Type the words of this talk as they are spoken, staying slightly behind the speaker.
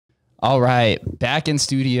All right, back in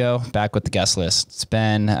studio, back with the guest list. It's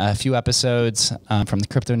been a few episodes from the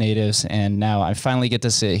Crypto Natives, and now I finally get to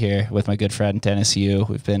sit here with my good friend Dennis Yu.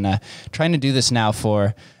 We've been trying to do this now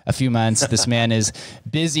for a few months. This man is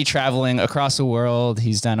busy traveling across the world.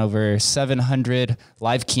 He's done over 700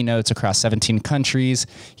 live keynotes across 17 countries.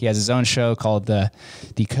 He has his own show called the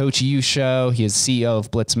Coach Yu Show. He is CEO of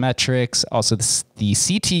Blitz Metrics, also the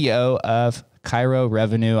CTO of Chiro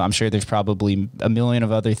Revenue. I'm sure there's probably a million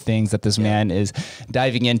of other things that this man is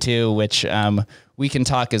diving into, which we can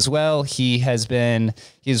talk as well.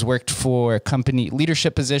 He's worked for company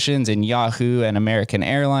leadership positions in Yahoo and American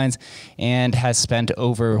Airlines, and has spent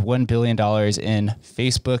over $1 billion in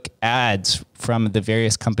Facebook ads from the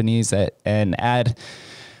various companies and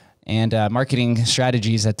marketing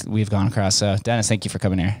strategies that we've gone across. So Dennis, thank you for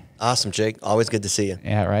coming here. Awesome, Jake. Always good to see you.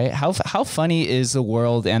 Yeah, right. How funny is the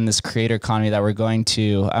world and this creator economy that we're going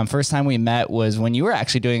to? First time we met was when you were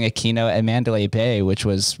actually doing a keynote at Mandalay Bay, which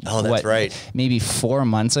was maybe 4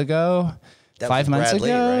 months ago. That 5 months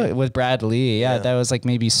ago, right? With Brad Lee. Yeah, that was like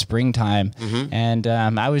maybe springtime. And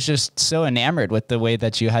I was just so enamored with the way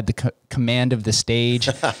that you had the command of the stage,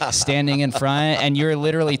 standing in front, and you're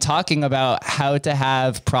literally talking about how to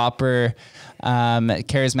have proper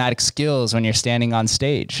charismatic skills when you're standing on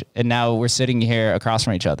stage. And now we're sitting here across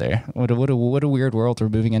from each other. What a weird world we're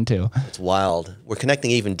moving into. It's wild. We're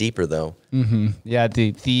connecting even deeper though. Yeah,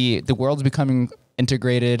 the world's becoming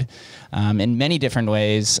integrated in many different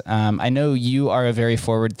ways. I know you are a very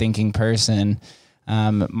forward-thinking person.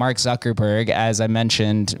 Mark Zuckerberg, as I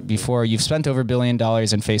mentioned before, you've spent over $1 billion in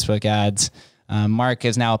Facebook ads. Mark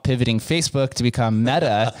is now pivoting Facebook to become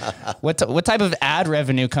Meta. What type of ad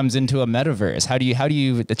revenue comes into a metaverse? How do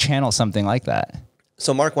you channel something like that?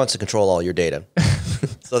 So Mark wants to control all your data.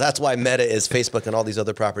 So that's why Meta is Facebook and all these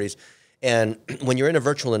other properties. And when you're in a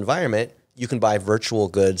virtual environment, you can buy virtual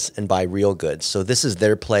goods and buy real goods. So this is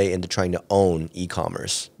their play into trying to own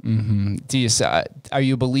e-commerce. Are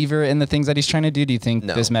you a believer in the things that he's trying to do? Do you think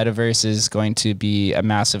this metaverse is going to be a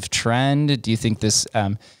massive trend? Do you think this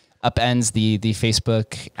upends the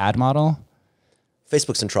Facebook ad model?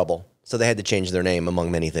 Facebook's in trouble, so they had to change their name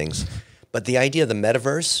among many things. But the idea of the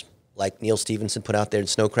metaverse, like Neil Stephenson put out there in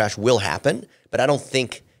Snow Crash, will happen, but I don't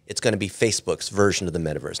think it's going to be Facebook's version of the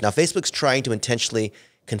metaverse. Now, Facebook's trying to intentionally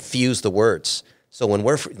confuse the words. So when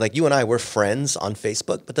we're like you and I, we're friends on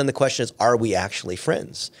Facebook, but then the question is, are we actually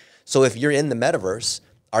friends? So if you're in the metaverse,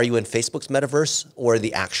 are you in Facebook's metaverse or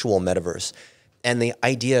the actual metaverse? And the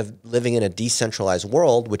idea of living in a decentralized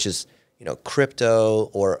world, which is,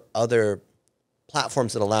 crypto or other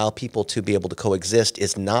platforms that allow people to be able to coexist,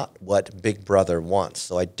 is not what Big Brother wants.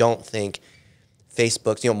 So I don't think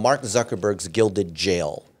Facebook's, Mark Zuckerberg's gilded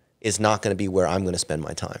jail is not going to be where I'm going to spend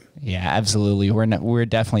my time. Yeah, absolutely. We're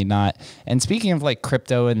definitely not. And speaking of like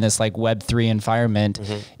crypto and this like Web3 environment,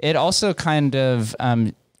 it also kind of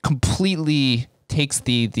completely takes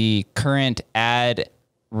the current ad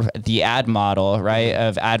model, right,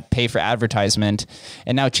 of pay for advertisement,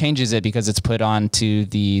 and now changes it because it's put on to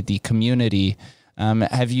the community.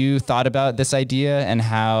 Have you thought about this idea and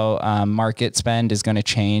how market spend is going to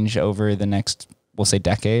change over the next, we'll say,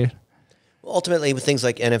 decade? Ultimately, with things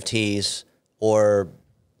like NFTs or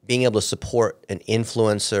being able to support an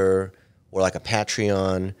influencer or like a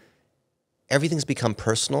Patreon, everything's become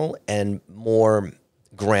personal and more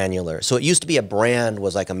granular. So it used to be a brand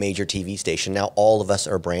was like a major TV station. Now all of us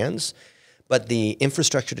are brands, but the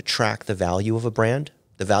infrastructure to track the value of a brand,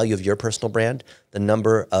 the value of your personal brand, the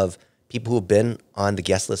number of people who have been on the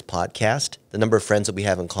guest list podcast, the number of friends that we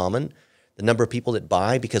have in common, the number of people that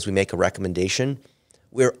buy because we make a recommendation,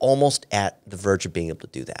 we're almost at the verge of being able to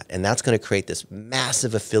do that. And that's going to create this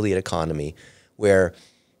massive affiliate economy where,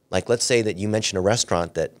 like, let's say that you mention a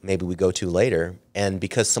restaurant that maybe we go to later, and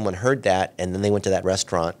because someone heard that and then they went to that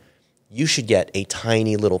restaurant, you should get a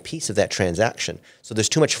tiny little piece of that transaction. So there's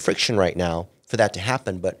too much friction right now for that to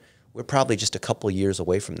happen, but we're probably just a couple years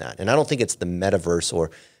away from that. And I don't think it's the metaverse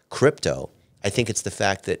or crypto. I think it's the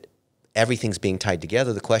fact that everything's being tied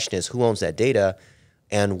together. The question is, who owns that data?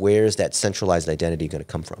 And where's that centralized identity going to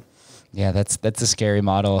come from? Yeah, that's a scary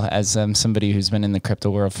model. As somebody who's been in the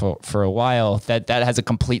crypto world for a while, that has a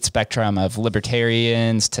complete spectrum of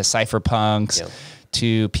libertarians to cypherpunks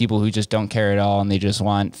to people who just don't care at all and they just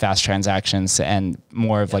want fast transactions and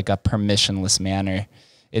more of like a permissionless manner.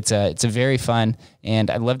 it's a very fun, and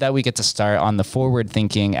I love that we get to start on the forward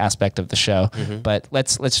thinking aspect of the show. But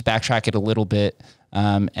let's just backtrack it a little bit.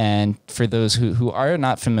 And for those who are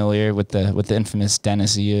not familiar with the infamous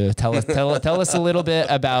Dennis Yu, tell us a little bit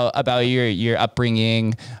about your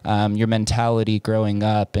upbringing, your mentality growing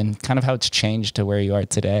up, and kind of how it's changed to where you are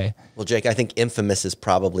today. Well, Jake, I think infamous is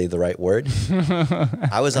probably the right word.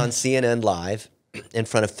 I was on CNN Live in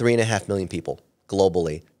front of 3.5 million people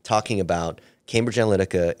globally talking about Cambridge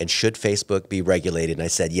Analytica and should Facebook be regulated. And I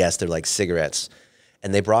said, yes, they're like cigarettes.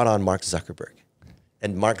 And they brought on Mark Zuckerberg.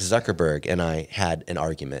 And Mark Zuckerberg and I had an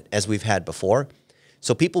argument, as we've had before.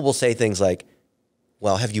 So people will say things like,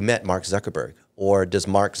 well, have you met Mark Zuckerberg? Or does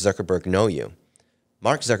Mark Zuckerberg know you?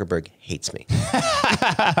 Mark Zuckerberg hates me.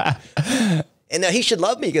 And now he should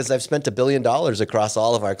love me because I've spent $1 billion across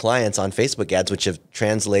all of our clients on Facebook ads, which have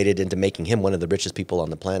translated into making him one of the richest people on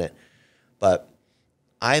the planet. But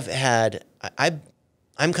I'm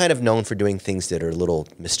kind of known for doing things that are a little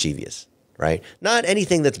mischievous. Right? Not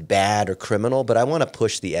anything that's bad or criminal, but I want to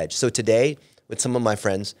push the edge. So today, with some of my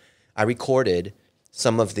friends, I recorded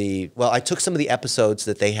I took some of the episodes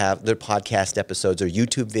that they have, their podcast episodes or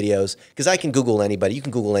YouTube videos, because I can Google anybody. You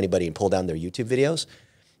can Google anybody and pull down their YouTube videos.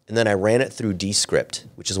 And then I ran it through Descript,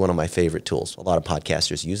 which is one of my favorite tools. A lot of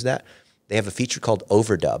podcasters use that. They have a feature called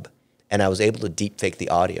Overdub, and I was able to deep fake the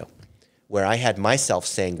audio, where I had myself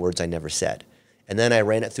saying words I never said. And then I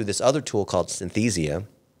ran it through this other tool called Synthesia,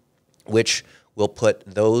 which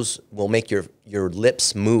will make your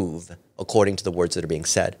lips move according to the words that are being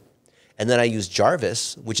said. And then I use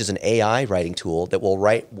Jarvis, which is an AI writing tool that will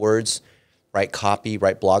write words, write copy,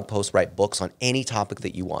 write blog posts, write books on any topic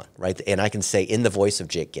that you want, right? And I can say in the voice of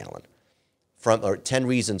Jake Gallen, 10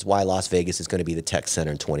 reasons why Las Vegas is going to be the tech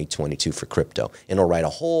center in 2022 for crypto. And it'll write a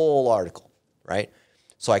whole article, right?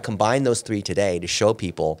 So I combine those three today to show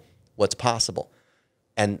people what's possible.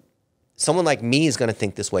 And someone like me is going to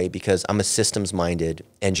think this way because I'm a systems-minded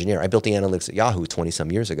engineer. I built the analytics at Yahoo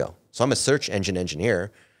 20-some years ago. So I'm a search engine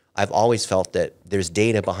engineer. I've always felt that there's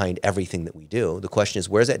data behind everything that we do. The question is,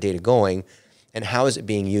 where's that data going, and how is it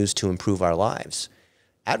being used to improve our lives?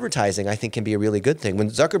 Advertising, I think, can be a really good thing.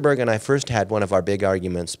 When Zuckerberg and I first had one of our big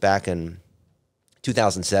arguments back in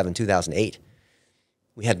 2007, 2008,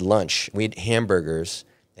 we had lunch. We had hamburgers,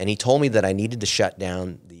 and he told me that I needed to shut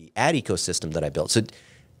down the ad ecosystem that I built. So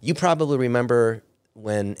you probably remember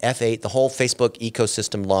when F8, the whole Facebook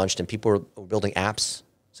ecosystem launched and people were building apps.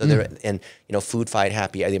 So Food Fight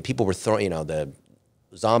Happy. I mean, people were throwing, the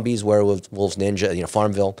zombies, werewolves, ninja,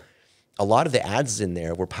 Farmville. A lot of the ads in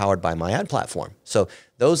there were powered by my ad platform. So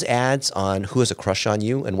those ads on who has a crush on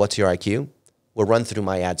you and what's your IQ were run through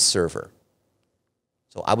my ad server.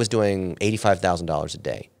 So I was doing $85,000 a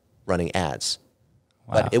day running ads.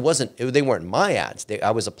 Wow. But they weren't my ads.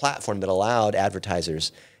 I was a platform that allowed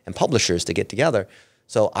advertisers and publishers to get together.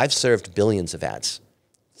 So I've served billions of ads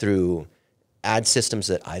through ad systems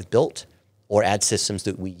that I've built or ad systems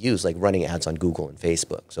that we use, like running ads on Google and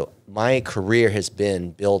Facebook. So my career has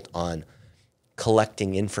been built on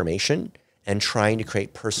collecting information and trying to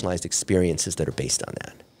create personalized experiences that are based on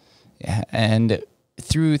that. Yeah, and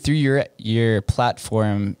through your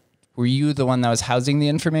platform, were you the one that was housing the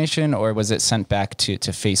information, or was it sent back to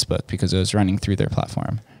Facebook because it was running through their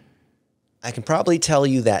platform? I can probably tell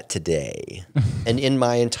you that today. And in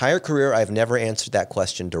my entire career, I've never answered that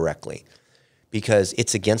question directly because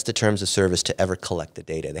it's against the terms of service to ever collect the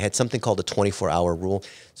data. They had something called the 24-hour rule.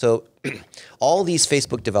 So all these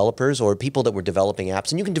Facebook developers or people that were developing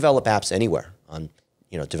apps, and you can develop apps anywhere,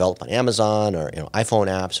 develop on Amazon or iPhone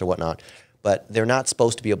apps or whatnot, but they're not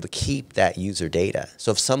supposed to be able to keep that user data.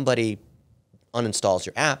 So if somebody uninstalls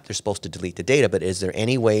your app, they're supposed to delete the data, but is there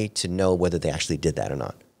any way to know whether they actually did that or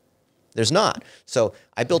not? There's not. So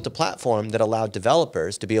I built a platform that allowed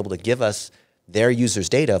developers to be able to give us their users'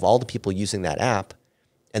 data of all the people using that app,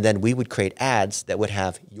 and then we would create ads that would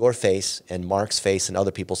have your face and Mark's face and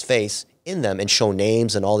other people's face in them and show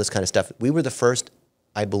names and all this kind of stuff. We were the first,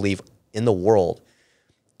 I believe, in the world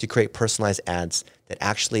to create personalized ads that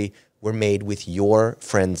actually were made with your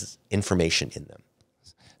friends' information in them.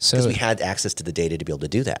 Because we had access to the data to be able to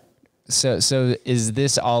do that. So is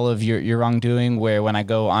this all of your wrongdoing, where when I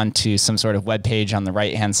go onto some sort of web page on the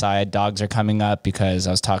right-hand side, dogs are coming up because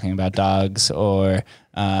I was talking about dogs, or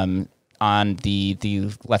on the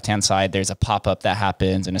left-hand side, there's a pop-up that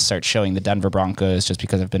happens and it starts showing the Denver Broncos just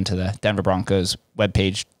because I've been to the Denver Broncos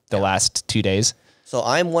webpage the last 2 days? So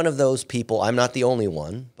I'm one of those people. I'm not the only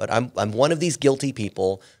one, but I'm one of these guilty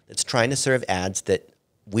people that's trying to serve ads that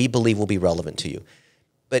we believe will be relevant to you.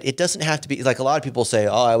 But it doesn't have to be like a lot of people say,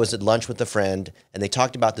 oh, I was at lunch with a friend and they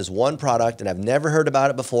talked about this one product and I've never heard about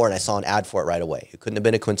it before and I saw an ad for it right away. It couldn't have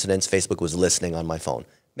been a coincidence. Facebook was listening on my phone.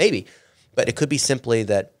 Maybe. But it could be simply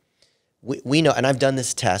that we know, and I've done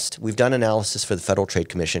this test. We've done analysis for the Federal Trade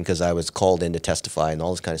Commission because I was called in to testify and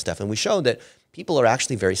all this kind of stuff. And we showed that people are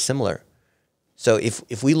actually very similar. So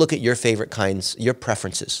if we look at your favorite kinds, your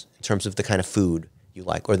preferences in terms of the kind of food you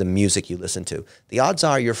like or the music you listen to, the odds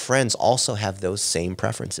are your friends also have those same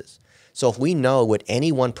preferences. So if we know what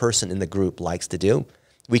any one person in the group likes to do,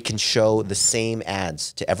 we can show the same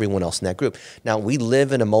ads to everyone else in that group. Now, we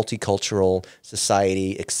live in a multicultural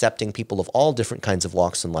society, accepting people of all different kinds of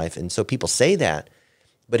walks in life. And so people say that.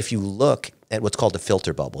 But if you look at what's called the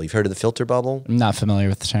filter bubble, you've heard of the filter bubble? I'm not familiar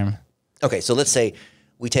with the term. Okay, so let's say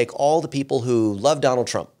we take all the people who love Donald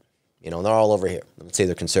Trump, and they're all over here. Let's say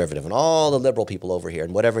they're conservative, and all the liberal people over here,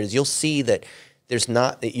 and whatever it is, you'll see that there's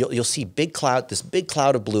not, you'll see this big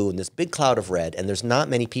cloud of blue and this big cloud of red, and there's not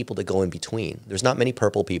many people that go in between. There's not many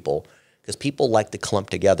purple people because people like to clump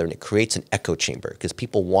together, and it creates an echo chamber because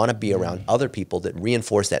people want to be around other people that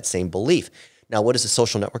reinforce that same belief. Now, what does a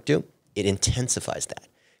social network do? It intensifies that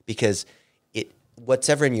because what's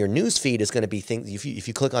ever in your news feed is going to be things, if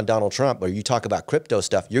you click on Donald Trump or you talk about crypto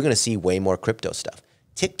stuff, you're going to see way more crypto stuff.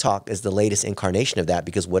 TikTok is the latest incarnation of that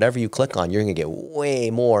because whatever you click on, you're going to get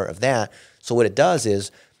way more of that. So what it does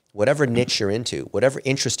is whatever niche you're into, whatever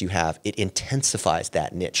interest you have, it intensifies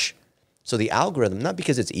that niche. So the algorithm, not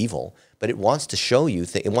because it's evil, but it wants to show you,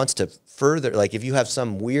 it wants to further, like if you have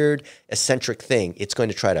some weird eccentric thing, it's going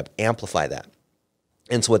to try to amplify that.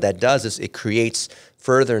 And so what that does is it creates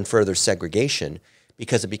further and further segregation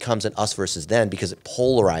because it becomes an us versus them because it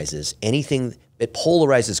polarizes anything. It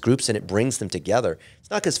polarizes groups and it brings them together. It's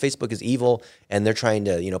not because Facebook is evil and they're trying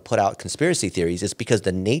to, put out conspiracy theories. It's because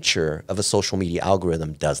the nature of a social media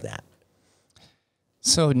algorithm does that.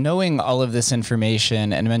 So knowing all of this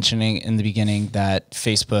information and mentioning in the beginning that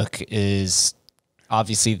Facebook is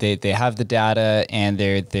obviously they have the data and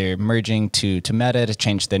they're merging to Meta to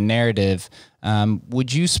change the narrative.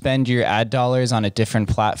 Would you spend your ad dollars on a different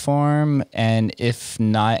platform? And if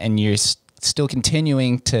not, and you're still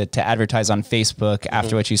continuing to advertise on Facebook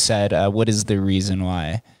after what you said, what is the reason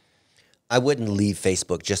why? I wouldn't leave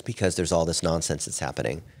Facebook just because there's all this nonsense that's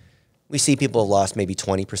happening. We see people have lost maybe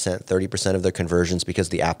 20%, 30% of their conversions because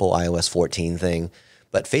of the Apple iOS 14 thing.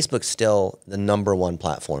 But Facebook's still the #1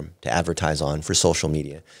 platform to advertise on for social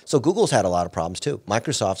media. So Google's had a lot of problems too.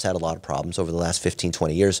 Microsoft's had a lot of problems over the last 15,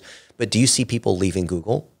 20 years. But do you see people leaving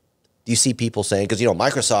Google? Do you see people saying, because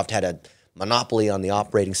Microsoft had a monopoly on the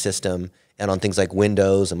operating system and on things like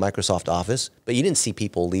Windows and Microsoft Office, but you didn't see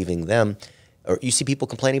people leaving them. Or you see people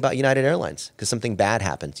complaining about United Airlines because something bad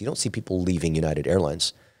happens. You don't see people leaving United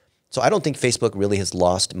Airlines. So I don't think Facebook really has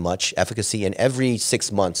lost much efficacy. And every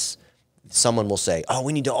 6 months, someone will say, oh,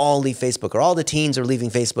 we need to all leave Facebook, or all the teens are leaving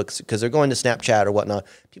Facebook because they're going to Snapchat or whatnot.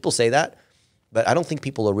 People say that, but I don't think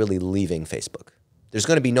people are really leaving Facebook. There's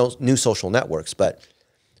going to be no new social networks, but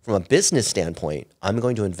from a business standpoint, I'm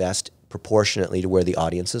going to invest proportionately to where the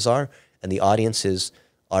audiences are, and the audiences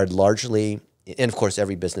are largely, and of course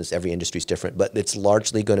every business, every industry is different, but it's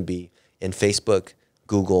largely going to be in Facebook,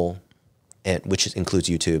 Google, and which includes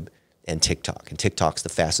YouTube, and TikTok. And TikTok's the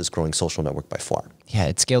fastest growing social network by far. Yeah,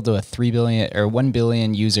 it scaled to 3 billion or 1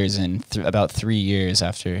 billion users in about 3 years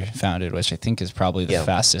after founded, which I think is probably the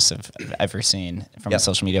fastest I've ever seen from a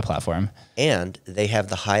social media platform. And they have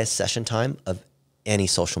the highest session time of any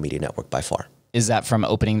social media network by far. Is that from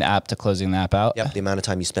opening the app to closing the app out? Yep, the amount of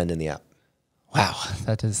time you spend in the app. Wow,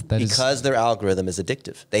 that is because their algorithm is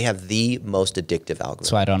addictive. They have the most addictive algorithm.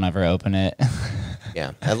 That's why I don't ever open it.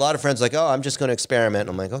 Yeah, and a lot of friends are like, oh, I'm just going to experiment.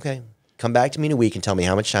 I'm like, okay, come back to me in a week and tell me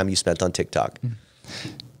how much time you spent on TikTok.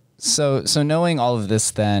 So knowing all of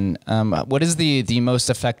this, then, what is the most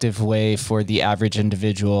effective way for the average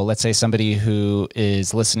individual? Let's say somebody who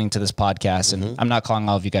is listening to this podcast, and I'm not calling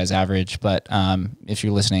all of you guys average, but if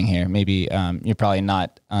you're listening here, maybe you're probably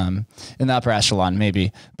not in the upper echelon,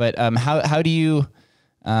 maybe. But how do you?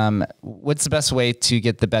 What's the best way to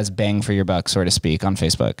get the best bang for your buck, so to speak, on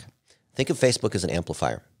Facebook? Think of Facebook as an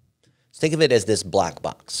amplifier. Think of it as this black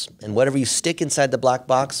box. And whatever you stick inside the black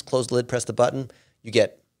box, close the lid, press the button, you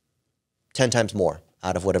get 10 times more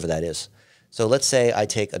out of whatever that is. So let's say I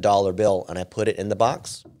take a $1 bill and I put it in the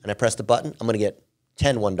box and I press the button, I'm going to get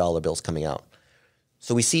 10 $1 bills coming out.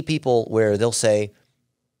 So we see people where they'll say,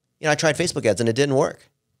 I tried Facebook ads and it didn't work.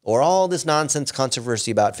 Or all this nonsense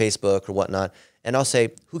controversy about Facebook or whatnot. And I'll say,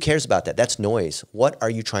 who cares about that? That's noise. What are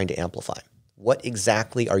you trying to amplify? What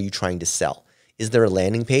exactly are you trying to sell? Is there a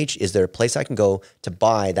landing page? Is there a place I can go to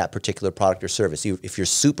buy that particular product or service? If you're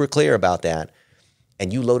super clear about that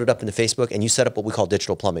and you load it up into Facebook and you set up what we call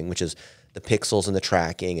digital plumbing, which is the pixels and the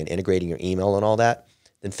tracking and integrating your email and all that,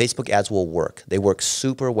 then Facebook ads will work. They work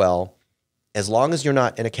super well as long as you're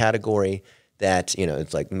not in a category that, you know,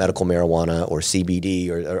 it's like medical marijuana or CBD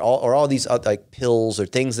or all these like pills or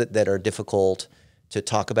things that are difficult to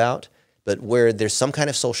talk about, but where there's some kind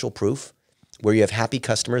of social proof, where you have happy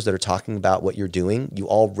customers that are talking about what you're doing, you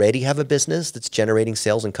already have a business that's generating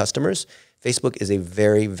sales and customers, Facebook is a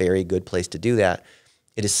very, very good place to do that.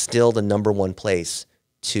 It is still the #1 place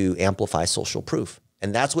to amplify social proof.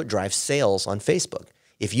 And that's what drives sales on Facebook.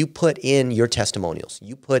 If you put in your testimonials,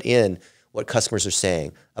 you put in what customers are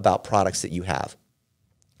saying about products that you have,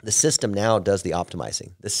 the system now does the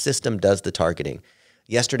optimizing. The system does the targeting.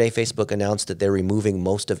 Yesterday, Facebook announced that they're removing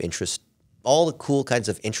most of interest, all the cool kinds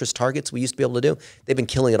of interest targets we used to be able to do. They've been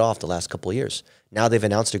killing it off the last couple of years. Now they've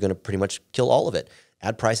announced they're going to pretty much kill all of it.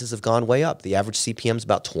 Ad prices have gone way up. The average CPM is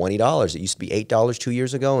about $20. It used to be $8 2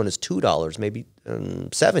 years ago, and it's $2 maybe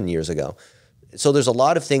 7 years ago. So there's a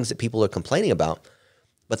lot of things that people are complaining about,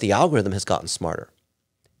 but the algorithm has gotten smarter.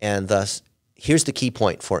 And thus, here's the key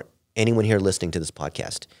point for anyone here listening to this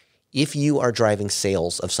podcast. If you are driving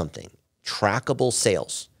sales of something, trackable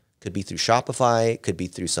sales, could be through Shopify, it could be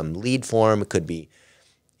through some lead form, it could be,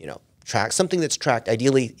 you know, something that's tracked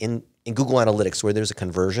ideally in Google Analytics where there's a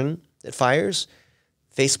conversion that fires.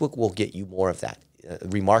 Facebook will get you more of that.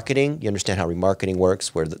 Remarketing, you understand how remarketing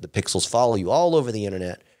works, where the pixels follow you all over the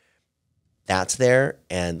internet. That's there,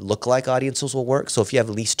 and lookalike audiences will work. So if you have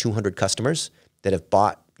at least 200 customers that have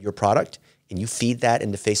bought your product and you feed that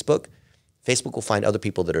into Facebook, Facebook will find other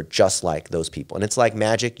people that are just like those people. And it's like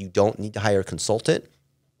magic. You don't need to hire a consultant.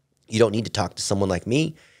 You don't need to talk to someone like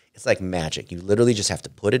me. It's like magic. You literally just have to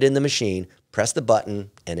put it in the machine, press the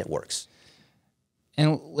button, and it works.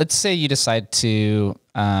 And let's say you decide to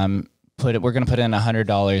we're going to put in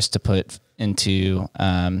 $100 to put into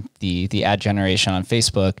the ad generation on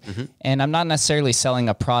Facebook. Mm-hmm. And I'm not necessarily selling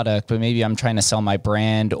a product, but maybe I'm trying to sell my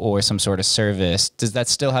brand or some sort of service. Does that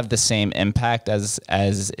still have the same impact as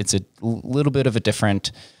it's a little bit of a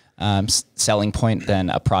different selling point than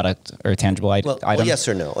a product or a tangible item? Well, yes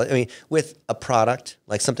or no. I mean, with a product,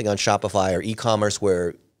 like something on Shopify or e-commerce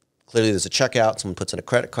where clearly there's a checkout, someone puts in a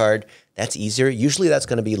credit card, that's easier. Usually that's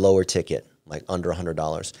going to be lower ticket, like under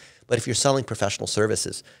 $100. But if you're selling professional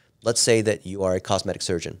services, let's say that you are a cosmetic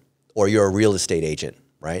surgeon or you're a real estate agent,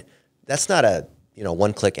 right? That's not a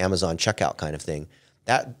one-click Amazon checkout kind of thing.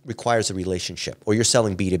 That requires a relationship. Or you're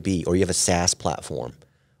selling B2B, or you have a SaaS platform,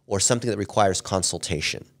 or something that requires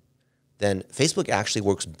consultation. Then Facebook actually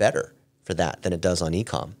works better for that than it does on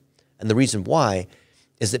e-com. And the reason why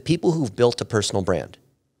is that people who've built a personal brand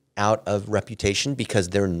out of reputation because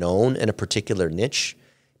they're known in a particular niche,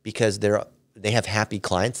 because they have happy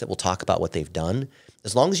clients that will talk about what they've done,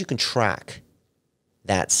 as long as you can track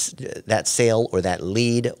that sale or that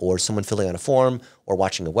lead or someone filling out a form or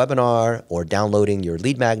watching a webinar or downloading your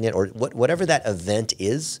lead magnet or whatever that event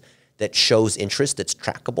is that shows interest that's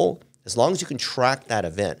trackable, as long as you can track that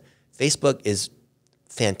event, Facebook is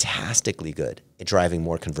fantastically good at driving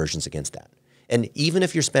more conversions against that. And even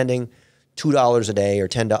if you're spending $2 a day or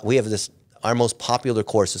 $10, we have our most popular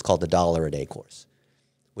course is called the $1 a day course,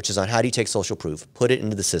 which is on how do you take social proof, put it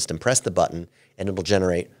into the system, press the button, and it'll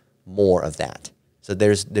generate more of that. So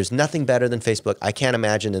there's nothing better than Facebook. I can't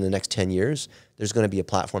imagine in the next 10 years there's going to be a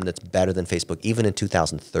platform that's better than Facebook, even in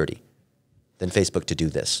 2030, than Facebook to do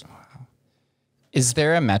this. Is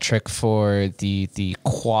there a metric for the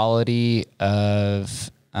quality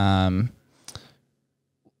of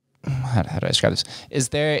how do I describe this? Is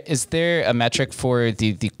there a metric for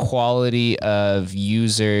the quality of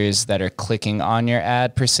users that are clicking on your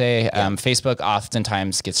ad per se? Yeah. Facebook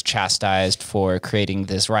oftentimes gets chastised for creating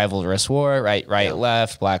this rivalrous war, right, yeah,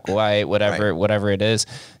 left, black, white, whatever it is.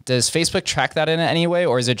 Does Facebook track that in any way,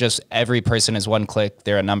 or is it just every person is one click,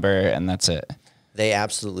 they're a number, and that's it? They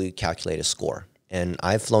absolutely calculate a score. And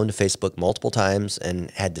I've flown to Facebook multiple times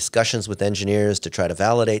and had discussions with engineers to try to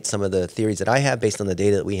validate some of the theories that I have based on the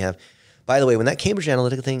data that we have. By the way, when that Cambridge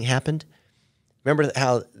Analytica thing happened, remember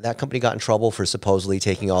how that company got in trouble for supposedly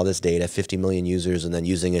taking all this data, 50 million users, and then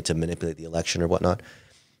using it to manipulate the election or whatnot?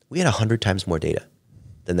 We had 100 times more data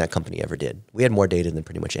than that company ever did. We had more data than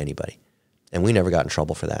pretty much anybody. And we never got in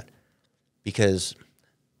trouble for that. Because...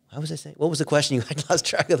 what was I saying? What was the question? I lost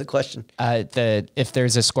track of the question. If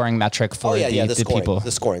there's a scoring metric for the scoring, people.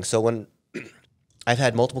 The scoring. So when I've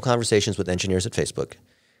had multiple conversations with engineers at Facebook,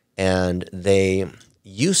 and they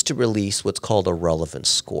used to release what's called a relevance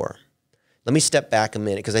score. Let me step back a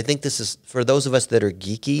minute, because I think this is, for those of us that are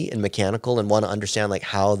geeky and mechanical and want to understand like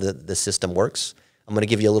how the system works, I'm going to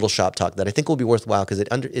give you a little shop talk that I think will be worthwhile, because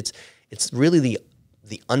it's really the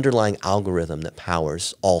the underlying algorithm that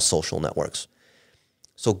powers all social networks.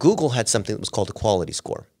 So Google had something that was called a quality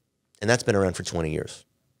score, and that's been around for 20 years.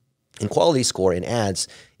 And quality score in ads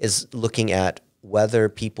is looking at whether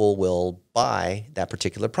people will buy that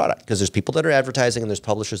particular product, because there's people that are advertising and there's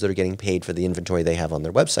publishers that are getting paid for the inventory they have on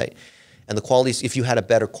their website. And the quality, if you had a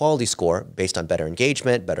better quality score based on better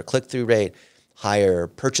engagement, better click-through rate, higher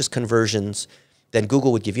purchase conversions, then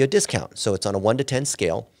Google would give you a discount. So it's on a 1 to 10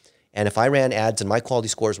 scale. And if I ran ads and my quality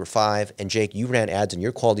scores were 5, and Jake, you ran ads and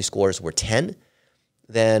your quality scores were 10,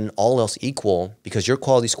 then all else equal, because your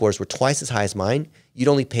quality scores were twice as high as mine, you'd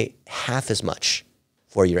only pay half as much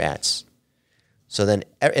for your ads. So then,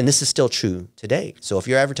 and this is still true today. So if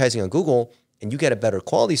you're advertising on Google and you get a better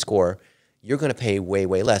quality score, you're going to pay way,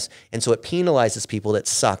 way less. And so it penalizes people that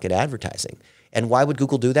suck at advertising. And why would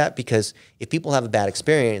Google do that? Because if people have a bad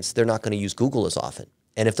experience, they're not going to use Google as often.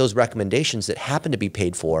 And if those recommendations that happen to be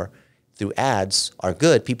paid for through ads are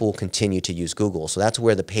good, people will continue to use Google. So that's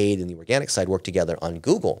where the paid and the organic side work together on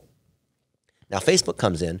Google. Now Facebook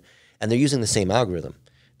comes in and they're using the same algorithm.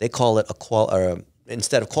 They call it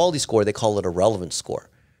instead of quality score, they call it a relevance score.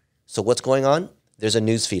 So what's going on? There's a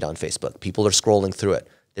news feed on Facebook. People are scrolling through it.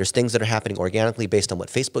 There's things that are happening organically based on what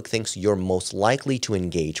Facebook thinks you're most likely to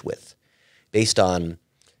engage with, based on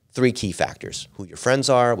 3 key factors: who your friends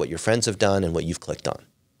are, what your friends have done, and what you've clicked on,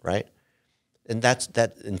 right? And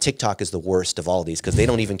and TikTok is the worst of all these, because they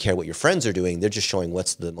don't even care what your friends are doing. They're just showing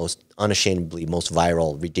what's the most unashamedly most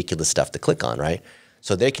viral, ridiculous stuff to click on, right?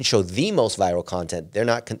 So they can show the most viral content. They're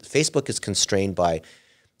not, Facebook is constrained by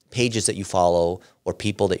pages that you follow or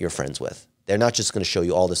people that you're friends with. They're not just going to show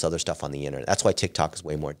you all this other stuff on the internet. That's why TikTok is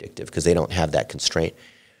way more addictive, because they don't have that constraint.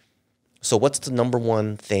 So what's the number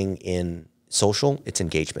one thing in social? It's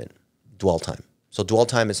engagement, dwell time. So dwell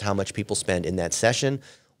time is how much people spend in that session,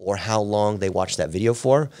 or how long they watch that video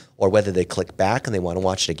for, or whether they click back and they want to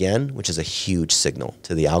watch it again, which is a huge signal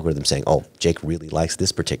to the algorithm saying, oh, Jake really likes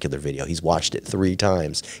this particular video. He's watched it 3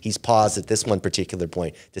 times. He's paused at this one particular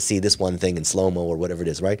point to see this one thing in slow-mo or whatever it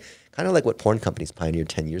is, right? Kind of like what porn companies pioneered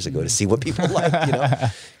 10 years ago to see what people like, you know?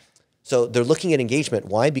 So they're looking at engagement.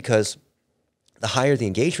 Why? Because the higher the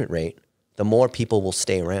engagement rate, the more people will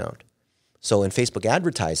stay around. So in Facebook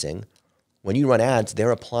advertising, when you run ads, they're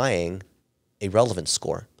applying a relevance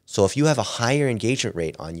score. So if you have a higher engagement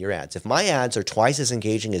rate on your ads, if my ads are twice as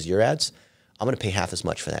engaging as your ads, I'm going to pay half as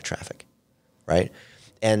much for that traffic, right?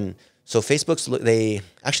 And so Facebook's,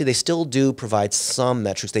 they still do provide some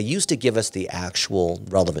metrics. They used to give us the actual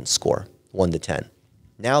relevance score, 1 to 10.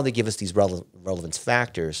 Now they give us these relevance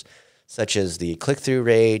factors, such as the click-through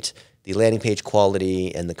rate, the landing page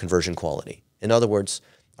quality, and the conversion quality. In other words,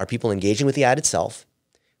 are people engaging with the ad itself?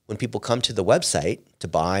 When people come to the website to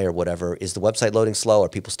buy or whatever, is the website loading slow? Are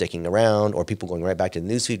people sticking around? Or people going right back to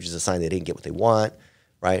the newsfeed, which is a sign they didn't get what they want,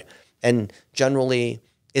 right? And generally,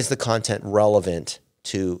 is the content relevant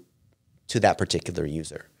to that particular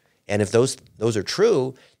user? And if those are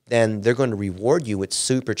true, then they're going to reward you with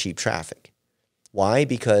super cheap traffic. Why?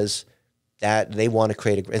 Because that they want to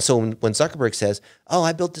create and so when Zuckerberg says, oh,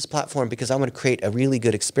 I built this platform because I want to create a really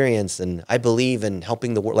good experience and I believe in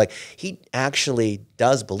helping the world, like he actually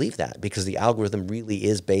does believe that, because the algorithm really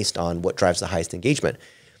is based on what drives the highest engagement.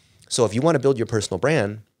 So if you want to build your personal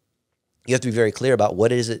brand, you have to be very clear about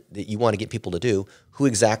what is it that you want to get people to do, who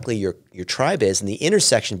exactly your tribe is, and the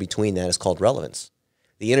intersection between that is called relevance.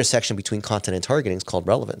 The intersection between content and targeting is called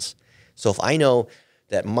relevance. So if I know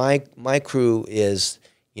that my crew is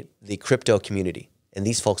the crypto community and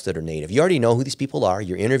these folks that are native, you already know who these people are.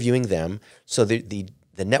 You're interviewing them. So the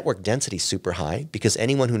network density is super high, because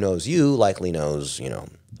anyone who knows you likely knows,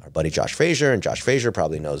 our buddy Josh Frazier, and Josh Frazier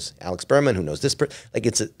probably knows Alex Berman, who knows this. Like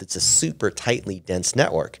it's a super tightly dense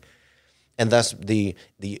network. And thus the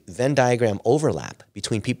Venn diagram overlap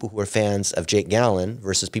between people who are fans of Jake Gallen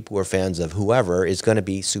versus people who are fans of whoever is going to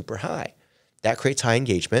be super high. That creates high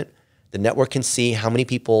engagement. The network can see how many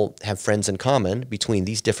people have friends in common between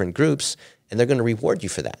these different groups, and they're going to reward you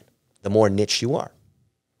for that, the more niche you are.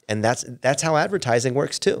 And that's how advertising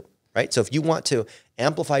works too, right? So if you want to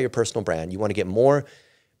amplify your personal brand, you want to get more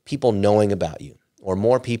people knowing about you, or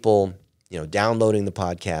more people, downloading the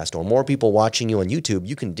podcast, or more people watching you on YouTube,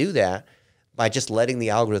 you can do that by just letting the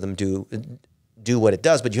algorithm do what it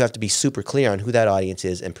does, but you have to be super clear on who that audience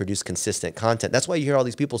is and produce consistent content. That's why you hear all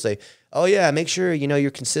these people say, oh yeah, make sure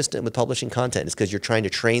you're consistent with publishing content. It's because you're trying to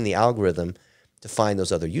train the algorithm to find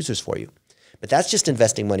those other users for you. But that's just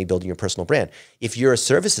investing money building your personal brand. If you're a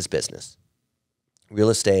services business, real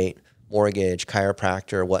estate, mortgage,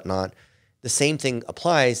 chiropractor, whatnot, the same thing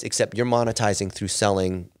applies, except you're monetizing through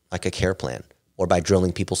selling like a care plan or by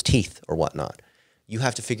drilling people's teeth or whatnot. you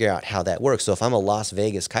have to figure out how that works. So if I'm a Las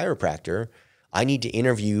Vegas chiropractor, I need to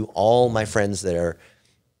interview all my friends that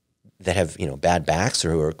have, you know, bad backs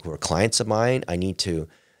or who are clients of mine. I need to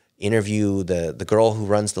interview the girl who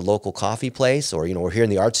runs the local coffee place, or, you know, we're here in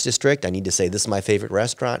the Arts District. I need to say, this is my favorite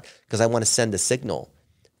restaurant, because I want to send a signal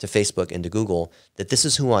to Facebook and to Google that this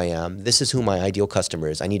is who I am. This is who my ideal customer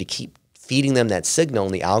is. I need to keep feeding them that signal,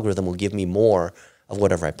 and the algorithm will give me more of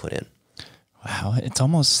whatever I put in. Wow. It's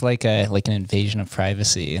almost like an invasion of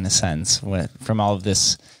privacy in a sense from all of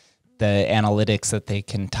this, the analytics that they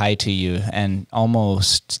can tie to you and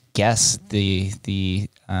almost guess the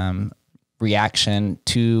reaction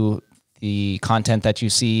to the content that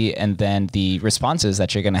you see and then the responses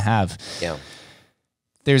that you're going to have. Yeah.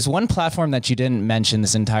 There's one platform that you didn't mention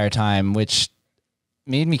this entire time, which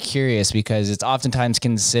made me curious because it's oftentimes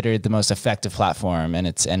considered the most effective platform, and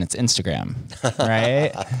it's Instagram,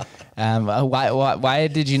 right? Why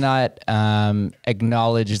did you not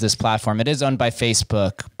acknowledge this platform? It is owned by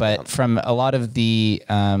Facebook, but from a lot of the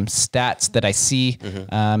stats that I see,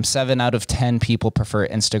 7 out of 10 people prefer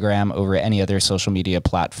Instagram over any other social media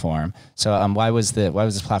platform. So why was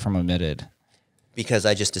this platform omitted? Because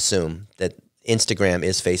I just assume that Instagram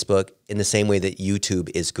is Facebook in the same way that YouTube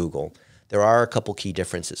is Google. There are a couple key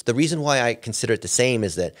differences. The reason why I consider it the same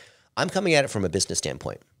is that I'm coming at it from a business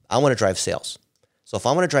standpoint. I want to drive sales. So if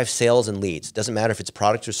I want to drive sales and leads, it doesn't matter if it's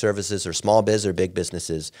products or services or small biz or big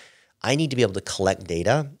businesses, I need to be able to collect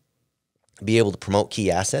data, be able to promote key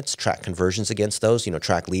assets, track conversions against those, you know,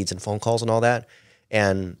 track leads and phone calls and all that.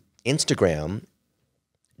 And Instagram,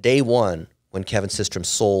 day one, when Kevin Systrom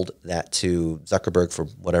sold that to Zuckerberg for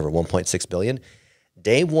whatever, 1.6 billion,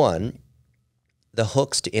 day one, the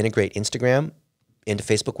hooks to integrate Instagram into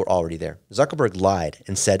Facebook were already there. Zuckerberg lied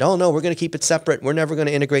and said, oh no, we're going to keep it separate. We're never going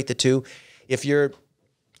to integrate the two. If you're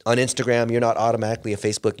on Instagram, you're not automatically a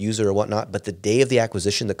Facebook user or whatnot, but the day of the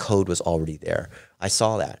acquisition, the code was already there. I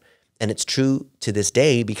saw that. And it's true to this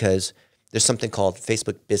day because there's something called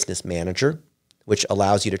Facebook Business Manager, which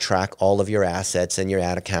allows you to track all of your assets and your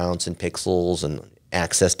ad accounts and pixels and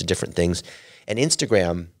access to different things. And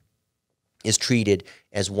Instagram is treated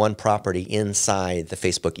as one property inside the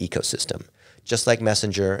Facebook ecosystem, just like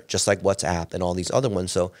Messenger, just like WhatsApp and all these other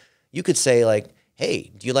ones. So you could say like,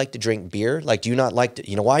 hey, do you like to drink beer? Like, do you not like to,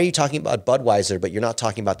 you know, why are you talking about Budweiser, but you're not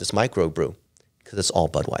talking about this microbrew? Because it's all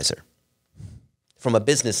Budweiser. From a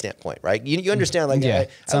business standpoint, right? You understand, like, yeah,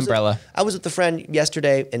 it's umbrella. I was with a friend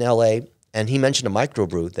yesterday in LA and he mentioned a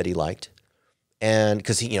microbrew that he liked. And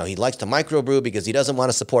because he likes to microbrew because he doesn't want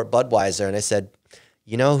to support Budweiser. And I said,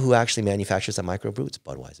 you know who actually manufactures that microbrew? It's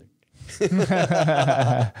Budweiser.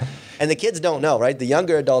 And the kids don't know, right? The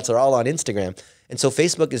younger adults are all on Instagram. And so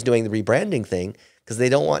Facebook is doing the rebranding thing because they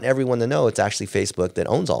don't want everyone to know it's actually Facebook that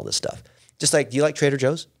owns all this stuff. Just like, do you like Trader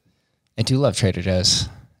Joe's? I do love Trader Joe's.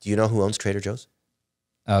 Do you know who owns Trader Joe's?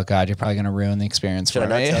 Oh God, you're probably going to ruin the experience for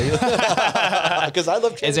me. Should I not tell you? Because I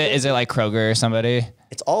love Trader Joe's. Is it like Kroger or somebody?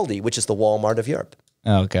 It's Aldi, which is the Walmart of Europe.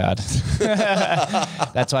 Oh God.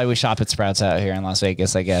 That's why we shop at Sprouts out here in Las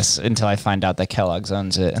Vegas, I guess, until I find out that Kellogg's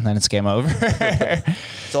owns it, and then it's game over.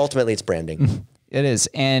 So ultimately it's branding. It is.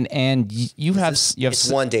 And you have it's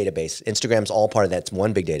one database. Instagram's all part of that. It's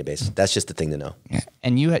one big database. That's just the thing to know.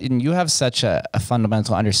 And you have such a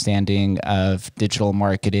fundamental understanding of digital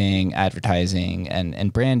marketing, advertising,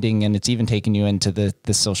 and branding, and it's even taken you into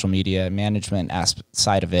the social media management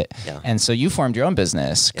side of it. Yeah. And so you formed your own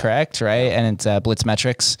business, correct? Right? Yeah. And it's Blitz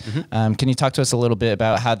Metrics. Mm-hmm. Can you talk to us a little bit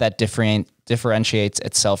about how that differentiates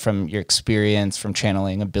itself from your experience from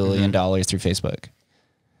channeling $1 billion through Facebook?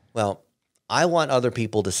 Well, I want other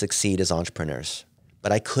people to succeed as entrepreneurs,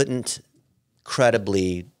 but I couldn't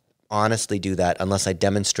credibly, honestly do that unless I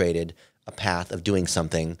demonstrated a path of doing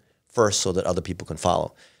something first so that other people can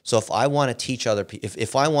follow. So if I want to teach other people,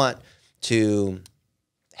 if I want to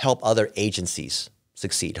help other agencies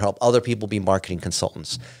succeed, help other people be marketing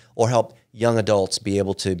consultants, or help young adults be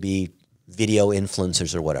able to be video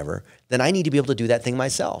influencers or whatever, then I need to be able to do that thing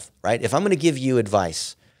myself, right? If I'm going to give you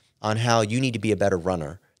advice on how you need to be a better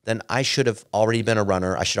runner, then I should have already been a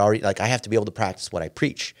runner. I have to be able to practice what I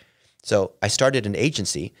preach. So I started an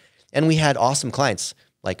agency and we had awesome clients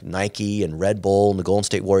like Nike and Red Bull and the Golden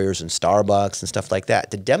State Warriors and Starbucks and stuff like that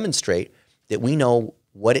to demonstrate that we know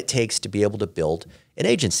what it takes to be able to build an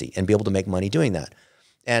agency and be able to make money doing that.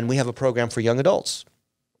 And we have a program for young adults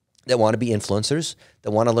that want to be influencers, that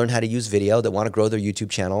want to learn how to use video, that want to grow their YouTube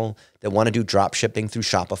channel, that want to do drop shipping through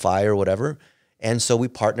Shopify or whatever. And so we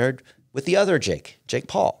partnered with the other Jake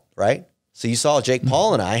Paul, right? So you saw Jake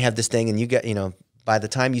Paul and I have this thing, and you get, by the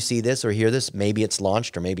time you see this or hear this, maybe it's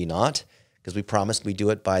launched or maybe not, because we promised we do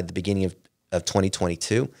it by the beginning of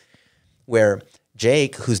 2022, where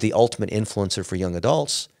Jake, who's the ultimate influencer for young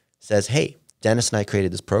adults, says, hey, Dennis and I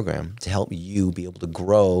created this program to help you be able to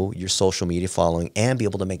grow your social media following and be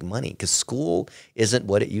able to make money, because school isn't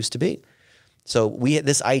what it used to be. So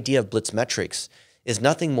this idea of Blitz Metrics is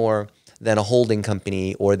nothing more than a holding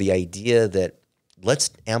company, or the idea that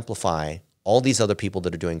let's amplify all these other people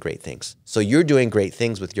that are doing great things. So you're doing great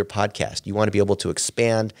things with your podcast. You want to be able to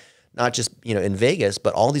expand, not just in Vegas,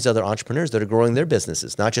 but all these other entrepreneurs that are growing their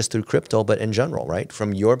businesses, not just through crypto, but in general, right?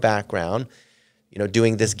 From your background,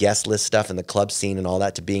 doing this guest list stuff in the club scene and all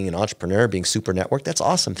that, to being an entrepreneur, being super networked. That's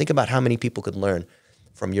awesome. Think about how many people could learn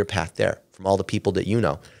from your path there, from all the people that you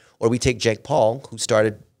know. Or we take Jake Paul, who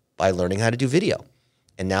started by learning how to do video.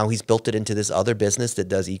 And now he's built it into this other business that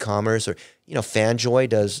does e-commerce. Or, FanJoy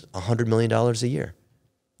does $100 million a year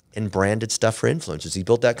in branded stuff for influencers. He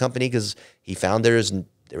built that company because he found there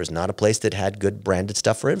was not a place that had good branded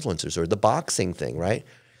stuff for influencers. Or the boxing thing, right?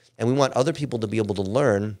 And we want other people to be able to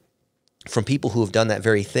learn from people who have done that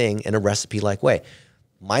very thing in a recipe-like way.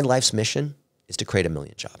 My life's mission is to create 1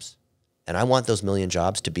 million jobs. And I want those 1 million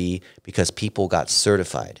jobs to be because people got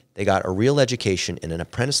certified. They got a real education in an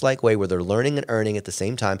apprentice-like way where they're learning and earning at the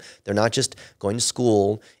same time. They're not just going to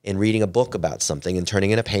school and reading a book about something and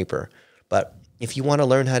turning in a paper. But if you want to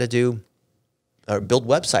learn how to do or build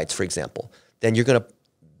websites, for example, then you're going to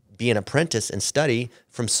be an apprentice and study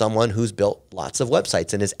from someone who's built lots of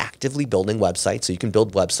websites and is actively building websites. So you can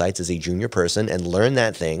build websites as a junior person and learn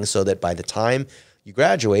that thing so that by the time you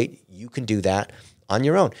graduate, you can do that on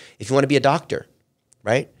your own. If you want to be a doctor,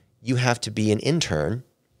 right, you have to be an intern.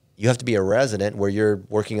 You have to be a resident where you're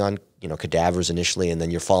working on, cadavers initially, and then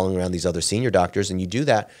you're following around these other senior doctors, and you do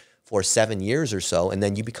that for 7 years or so, and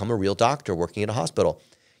then you become a real doctor working at a hospital.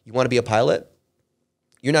 You want to be a pilot?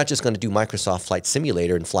 You're not just going to do Microsoft Flight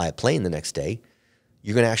Simulator and fly a plane the next day.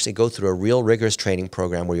 You're going to actually go through a real rigorous training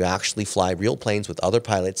program where you actually fly real planes with other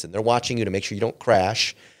pilots, and they're watching you to make sure you don't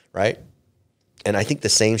crash, right? And I think the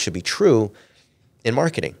same should be true in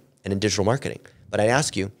marketing and in digital marketing. But I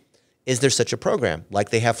ask you, is there such a program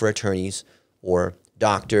like they have for attorneys or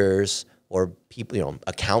doctors or people,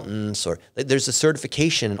 accountants, or there's a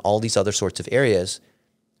certification in all these other sorts of areas?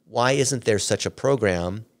 Why isn't there such a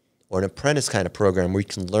program or an apprentice kind of program where you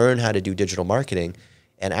can learn how to do digital marketing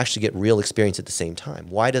and actually get real experience at the same time?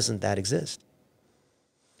 Why doesn't that exist?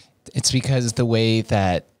 It's because the way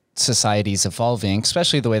that society's evolving,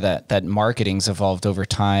 especially the way that marketing's evolved over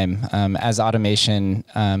time, as automation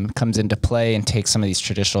comes into play and takes some of these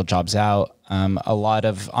traditional jobs out, a lot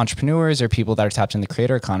of entrepreneurs or people that are tapped in the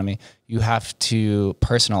creator economy, you have to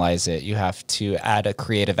personalize it. You have to add a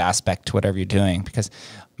creative aspect to whatever you're doing, because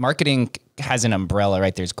marketing has an umbrella,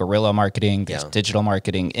 right? There's guerrilla marketing, there's digital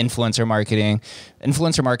marketing, influencer marketing.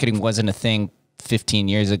 Influencer marketing wasn't a thing 15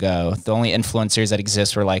 years ago. The only influencers that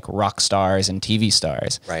exist were like rock stars and TV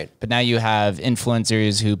stars. Right. But now you have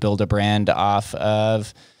influencers who build a brand off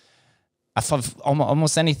of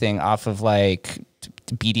almost anything, off of like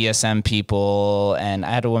BDSM people. And I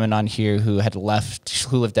had a woman on here who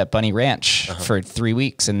lived at Bunny Ranch for 3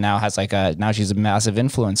 weeks, and now now she's a massive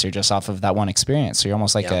influencer just off of that one experience. So you're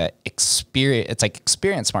almost like it's like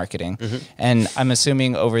experience marketing. And I'm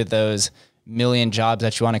assuming over those 1 million jobs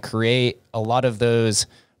that you want to create, a lot of those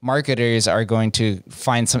marketers are going to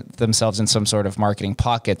find themselves in some sort of marketing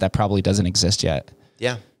pocket that probably doesn't exist yet.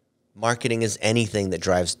 Yeah. Marketing is anything that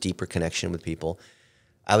drives deeper connection with people.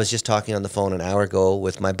 I was just talking on the phone an hour ago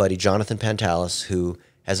with my buddy Jonathan Pantalis, who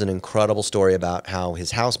has an incredible story about how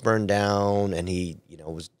his house burned down, and he,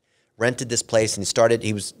 was rented this place, and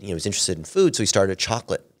he was interested in food, so he started a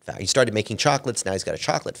chocolate factory. He started making chocolates. Now he's got a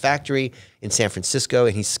chocolate factory in San Francisco,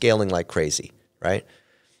 and he's scaling like crazy, right?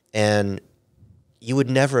 And you would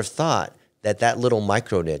never have thought that little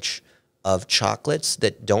micro niche of chocolates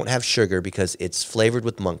that don't have sugar because it's flavored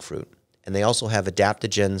with monk fruit, and they also have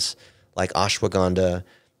adaptogens like ashwagandha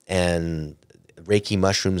and Reiki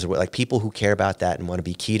mushrooms, or like people who care about that and want to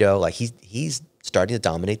be keto, like he's starting to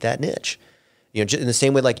dominate that niche. In the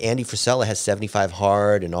same way like Andy Frisella has 75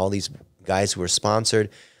 Hard and all these guys who are sponsored.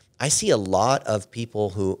 I see a lot of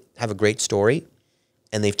people who have a great story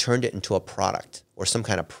and they've turned it into a product or some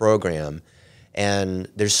kind of program. And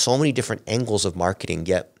there's so many different angles of marketing.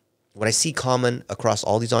 Yet what I see common across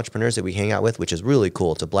all these entrepreneurs that we hang out with, which is really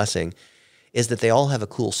cool, it's a blessing, is that they all have a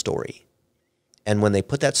cool story. And when they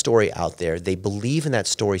put that story out there, they believe in that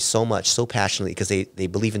story so much, so passionately, because they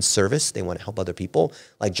believe in service. They want to help other people.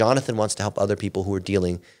 Like Jonathan wants to help other people who are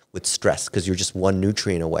dealing with stress because you're just one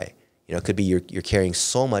nutrient away. It could be you're carrying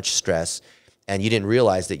so much stress and you didn't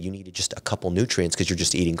realize that you needed just a couple nutrients because you're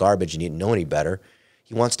just eating garbage and you didn't know any better.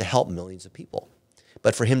 He wants to help millions of people.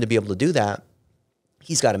 But for him to be able to do that,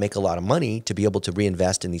 he's got to make a lot of money to be able to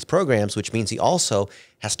reinvest in these programs, which means he also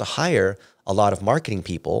has to hire a lot of marketing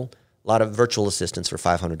people, a lot of virtual assistants for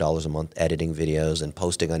 $500 a month, editing videos and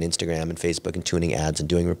posting on Instagram and Facebook and tuning ads and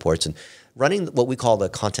doing reports and running what we call the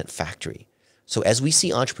content factory. So as we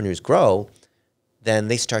see entrepreneurs grow, then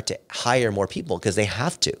they start to hire more people because they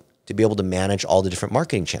have to be able to manage all the different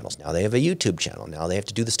marketing channels. Now they have a YouTube channel. Now they have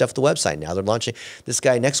to do the stuff with the website. Now they're launching. This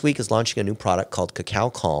guy next week is launching a new product called Cacao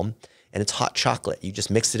Calm, and it's hot chocolate. You just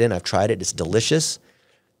mix it in. I've tried it. It's delicious,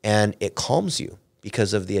 and it calms you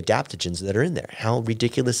because of the adaptogens that are in there. How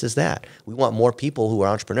ridiculous is that? We want more people who are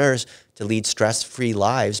entrepreneurs to lead stress-free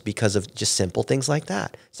lives because of just simple things like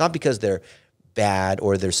that. It's not because they're bad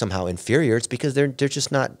or they're somehow inferior. It's because they're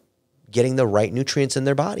just not getting the right nutrients in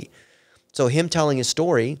their body. So him telling his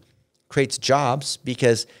story creates jobs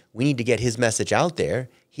because we need to get his message out there.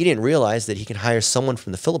 He didn't realize that he can hire someone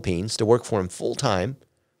from the Philippines to work for him full-time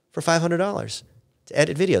for $500 to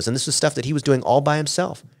edit videos. And this was stuff that he was doing all by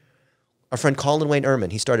himself. Our friend Colin Wayne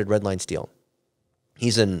Ehrman, he started Redline Steel.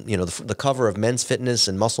 He's in, you know, the cover of Men's Fitness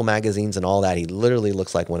and Muscle magazines and all that. He literally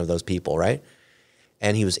looks like one of those people, right?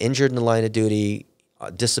 And he was injured in the line of duty,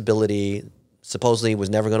 disability, supposedly was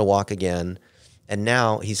never going to walk again. And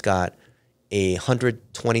now he's got a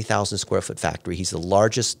 120,000 square foot factory. He's the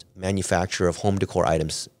largest manufacturer of home decor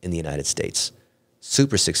items in the United States.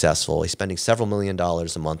 Super successful. He's spending several $1 million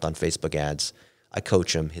a month on Facebook ads. I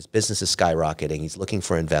coach him. His business is skyrocketing. He's looking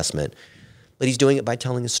for investment, but he's doing it by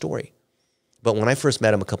telling his story. But when I first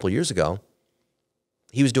met him a couple of years ago,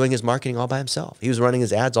 he was doing his marketing all by himself. He was running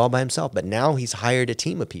his ads all by himself, but now he's hired a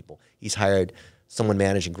team of people. He's hired someone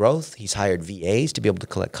managing growth. He's hired VAs to be able to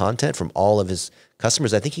collect content from all of his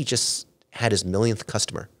customers. I think he just had his millionth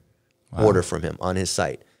customer order from him on his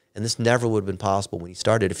site. And this never would have been possible when he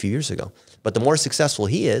started a few years ago. But the more successful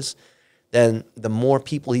he is, then the more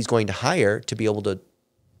people he's going to hire to be able to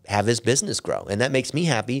have his business grow. And that makes me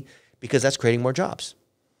happy because that's creating more jobs.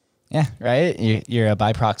 Yeah, right. You're a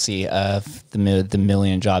by proxy of the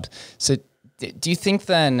million jobs. So do you think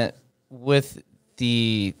then with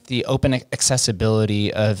the open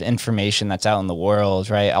accessibility of information that's out in the world,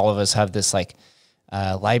 right? All of us have this like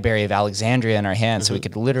Library of Alexandria in our hands, so we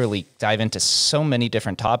could literally dive into so many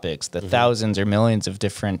different topics, the thousands or millions of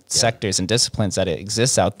different sectors and disciplines that it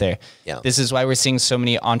exists out there. Yeah. This is why we're seeing so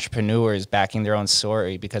many entrepreneurs backing their own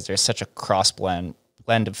story, because there's such a cross blend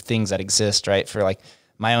of things that exist, right? For like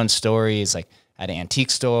my own stories, like at an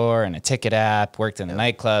antique store and a ticket app, worked in the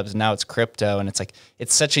nightclubs, now it's crypto, and it's like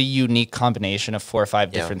it's such a unique combination of 4 or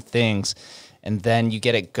 5 different things. And then you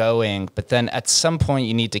get it going, but then at some point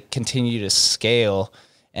you need to continue to scale.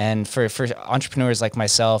 And for entrepreneurs like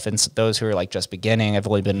myself and those who are like just beginning, I've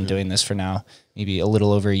only been doing this for now maybe a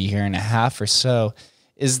little over a year and a half or so.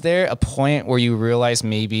 Is there a point where you realize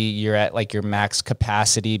maybe you're at like your max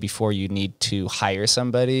capacity before you need to hire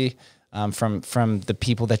somebody from the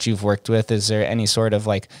people that you've worked with? Is there any sort of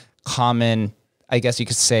like common, I guess you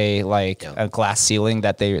could say like a glass ceiling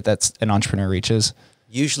that's an entrepreneur reaches?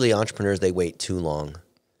 Usually entrepreneurs, they wait too long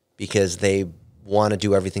because they want to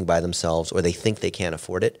do everything by themselves or they think they can't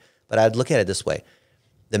afford it. But I'd look at it this way.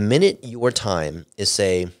 The minute your time is,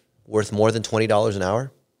 say, worth more than $20 an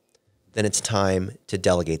hour, then it's time to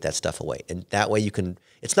delegate that stuff away. And that way you can,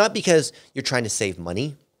 it's not because you're trying to save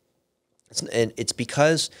money. It's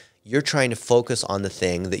because you're trying to focus on the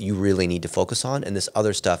thing that you really need to focus on, and this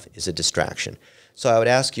other stuff is a distraction. So I would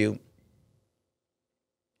ask you,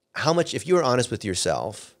 how much, if you were honest with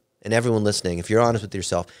yourself, and everyone listening, if you're honest with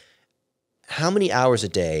yourself, how many hours a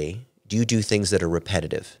day do you do things that are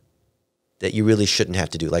repetitive, that you really shouldn't have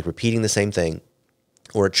to do, like repeating the same thing,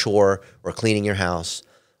 or a chore, or cleaning your house,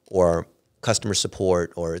 or customer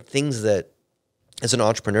support, or things that as an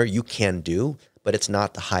entrepreneur you can do, but it's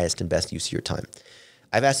not the highest and best use of your time?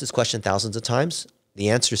 I've asked this question thousands of times. The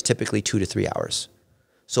answer is typically 2 to 3 hours.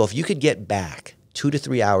 So if you could get back 2 to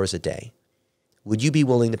 3 hours a day, would you be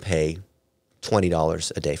willing to pay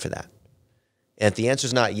 $20 a day for that? And if the answer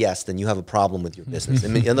is not yes, then you have a problem with your business.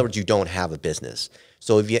 In other words, you don't have a business.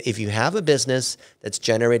 So if you have a business that's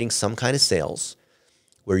generating some kind of sales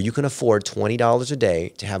where you can afford $20 a day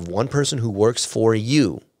to have one person who works for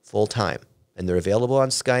you full time, and they're available on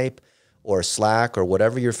Skype or Slack or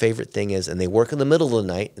whatever your favorite thing is, and they work in the middle of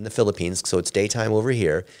the night in the Philippines, so it's daytime over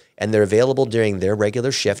here, and they're available during their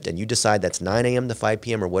regular shift, and you decide that's 9 a.m. to 5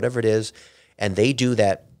 p.m. or whatever it is, and they do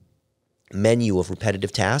that menu of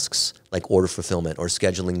repetitive tasks like order fulfillment or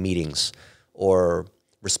scheduling meetings or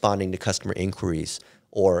responding to customer inquiries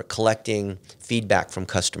or collecting feedback from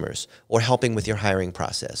customers or helping with your hiring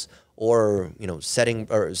process or, you know,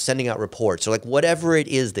 sending out reports, or like whatever it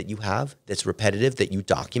is that you have that's repetitive, that you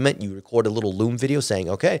document, you record a little Loom video saying,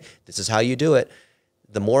 okay, this is how you do it.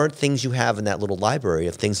 The more things you have in that little library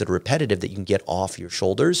of things that are repetitive that you can get off your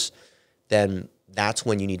shoulders, then that's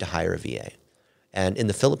when you need to hire a VA. And in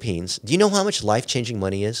the Philippines, do you know how much life-changing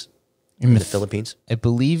money is in the Philippines? I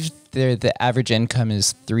believe the average income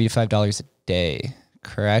is $3 to $5 a day,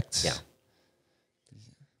 correct? Yeah.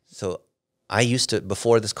 So I used to,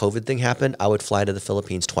 before this COVID thing happened, I would fly to the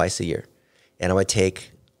Philippines twice a year, and I would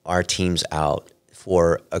take our teams out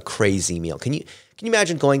for a crazy meal. Can you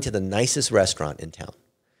imagine going to the nicest restaurant in town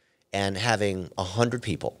and having 100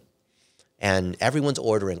 people, and everyone's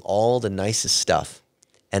ordering all the nicest stuff,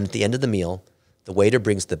 and at the end of the meal, the waiter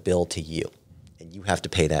brings the bill to you, and you have to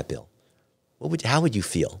pay that bill? How would you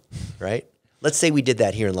feel, right? Let's say we did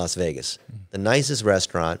that here in Las Vegas. The nicest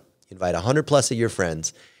restaurant, you invite 100 plus of your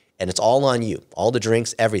friends, and it's all on you. All the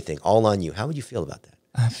drinks, everything, all on you. How would you feel about that?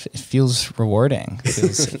 It feels rewarding.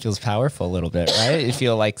 It feels powerful a little bit, right? You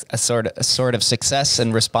feel like a sort of success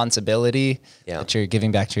and responsibility that you're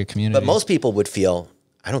giving back to your community. But most people would feel,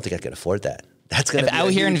 I don't think I could afford that. That's gonna be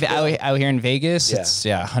out here in Vegas. It's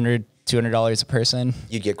 $100, $200 a person.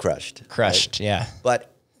 You get crushed. Right? Yeah.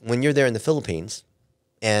 But when you're there in the Philippines,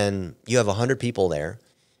 and you have 100 people there,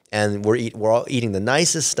 and we're all eating the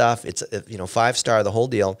nicest stuff. It's 5-star, the whole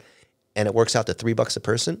deal, and it works out to $3 a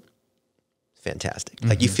person. Fantastic.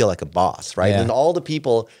 Like you feel like a boss, right? Yeah. And all the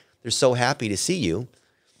people, they're so happy to see you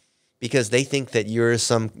because they think that you're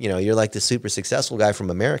you're like the super successful guy from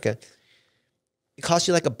America. It costs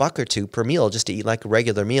you like $1 or $2 per meal just to eat like a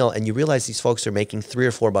regular meal. And you realize these folks are making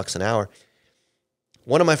 $3 or $4 an hour.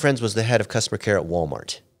 One of my friends was the head of customer care at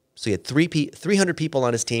Walmart. So he had 300 people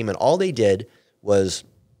on his team, and all they did was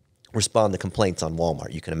respond to complaints on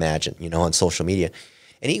Walmart. You can imagine, on social media.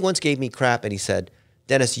 And he once gave me crap, and he said,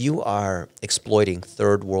 Dennis, you are exploiting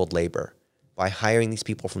third world labor by hiring these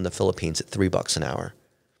people from the Philippines at $3 an hour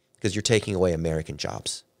because you're taking away American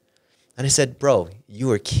jobs. And I said, bro,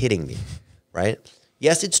 you are kidding me, right?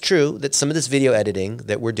 Yes, it's true that some of this video editing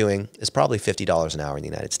that we're doing is probably $50 an hour in the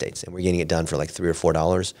United States, and we're getting it done for like $3 or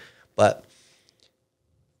 $4. But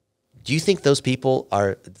do you think those people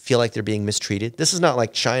feel like they're being mistreated? This is not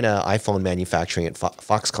like China iPhone manufacturing at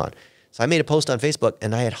Foxconn. So I made a post on Facebook,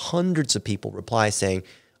 and I had hundreds of people reply saying,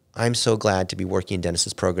 I'm so glad to be working in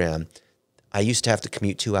Dennis's program. I used to have to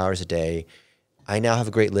commute 2 hours a day. I now have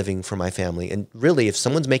a great living for my family. And really, if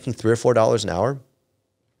someone's making $3 or $4 an hour,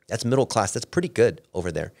 that's middle class. That's pretty good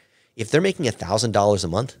over there. If they're making $1,000 a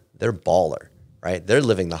month, they're baller, right? They're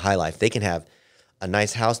living the high life. They can have a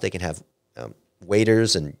nice house. They can have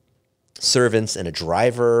waiters and servants and a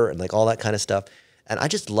driver and like all that kind of stuff. And I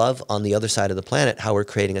just love on the other side of the planet how we're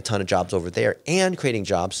creating a ton of jobs over there and creating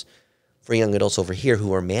jobs for young adults over here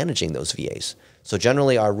who are managing those VAs. So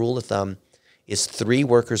generally our rule of thumb is 3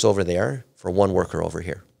 workers over there for 1 worker over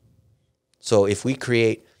here. So if we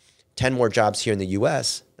create 10 more jobs here in the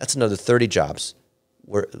US, that's another 30 jobs.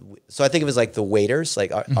 So I think of it as like the waiters,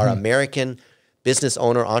 like our American business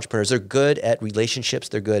owner, entrepreneurs, they're good at relationships.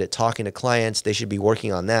 They're good at talking to clients. They should be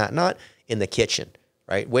working on that, not in the kitchen,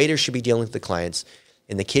 right? Waiters should be dealing with the clients.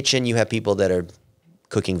 In the kitchen, you have people that are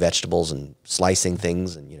cooking vegetables and slicing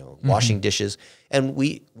things and, washing dishes. And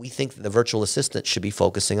we think that the virtual assistant should be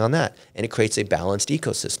focusing on that. And it creates a balanced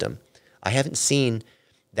ecosystem. I haven't seen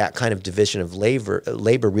that kind of division of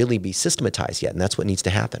labor really be systematized yet. And that's what needs to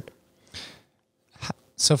happen.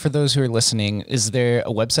 So for those who are listening, is there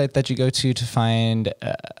a website that you go to find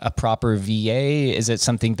a proper VA? Is it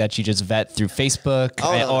something that you just vet through Facebook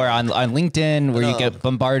or on LinkedIn where you get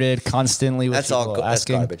bombarded constantly with people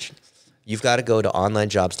asking? That's garbage. You've got to go to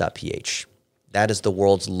onlinejobs.ph. That is the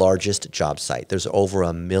world's largest job site. There's over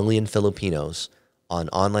 1 million Filipinos on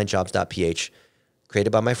onlinejobs.ph,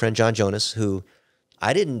 created by my friend John Jonas, who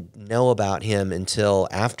I didn't know about him until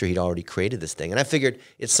after he'd already created this thing. And I figured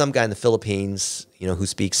it's some guy in the Philippines, who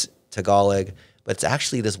speaks Tagalog, but it's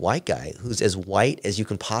actually this white guy who's as white as you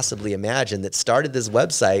can possibly imagine that started this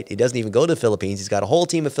website. He doesn't even go to the Philippines. He's got a whole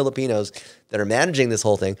team of Filipinos that are managing this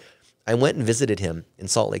whole thing. I went and visited him in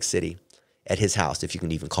Salt Lake City at his house, if you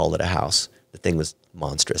can even call it a house. The thing was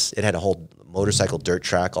monstrous. It had a whole motorcycle dirt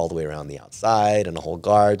track all the way around the outside and a whole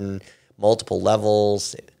garden, multiple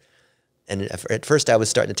levels. And at first I was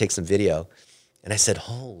starting to take some video, and I said,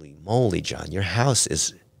 holy moly, John, your house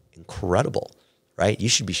is incredible, right? You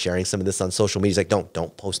should be sharing some of this on social media. He's like,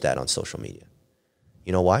 don't post that on social media.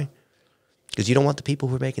 You know why? Because you don't want the people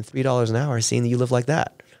who are making $3 an hour seeing that you live like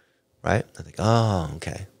that, right? I think, oh,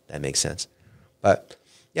 okay, that makes sense. But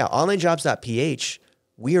yeah, onlinejobs.ph,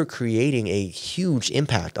 we are creating a huge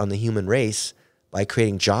impact on the human race by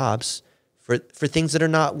creating jobs for things that are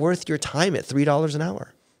not worth your time at $3 an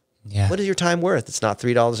hour. Yeah. What is your time worth? It's not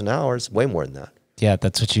 $3 an hour. It's way more than that. Yeah,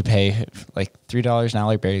 that's what you pay. Like $3 an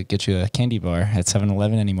hour barely get you a candy bar at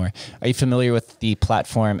 7-Eleven anymore. Are you familiar with the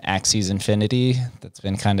platform Axis Infinity? That's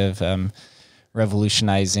been kind of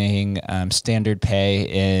revolutionizing standard pay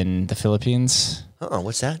in the Philippines.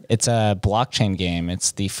 What's that? It's a blockchain game.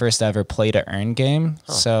 It's the first ever play to earn game.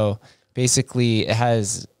 So basically it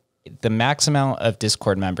has the max amount of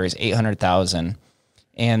Discord members, 800,000.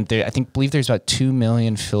 And there, believe there's about 2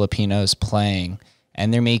 million Filipinos playing.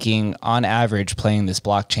 And they're making, on average, playing this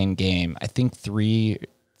blockchain game, I think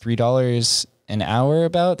 $3 an hour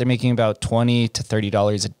about. They're making about $20 to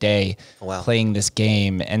 $30 a day playing this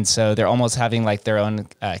game. And so they're almost having like their own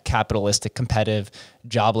capitalistic competitive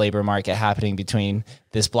job labor market happening between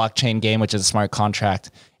this blockchain game, which is a smart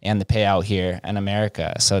contract, and the payout here in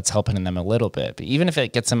America. So it's helping them a little bit. But even if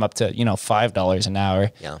it gets them up to, $5 an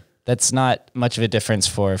hour, that's not much of a difference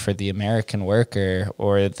for the American worker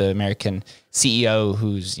or the American CEO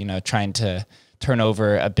who's, trying to turn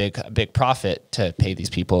over a big profit to pay these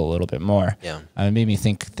people a little bit more. Yeah. It made me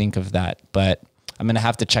think of that, but I'm going to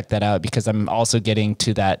have to check that out because I'm also getting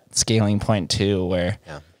to that scaling point too, where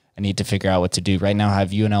I need to figure out what to do. Right now I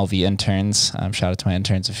have UNLV interns. Shout out to my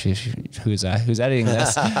interns who's editing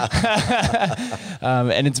this.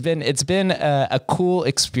 And it's been a cool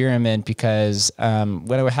experiment because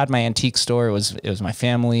when I had my antique store, it was my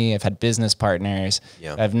family. I've had business partners.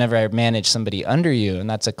 Yeah. I've never managed somebody under you, and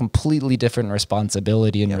that's a completely different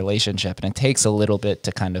responsibility and relationship. And it takes a little bit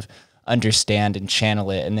to kind of understand and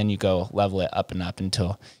channel it, and then you go level it up and up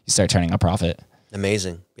until you start turning a profit.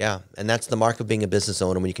 Amazing. Yeah. And that's the mark of being a business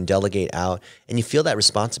owner, when you can delegate out and you feel that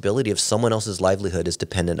responsibility of someone else's livelihood is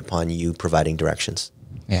dependent upon you providing directions.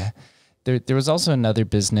 Yeah. There was also another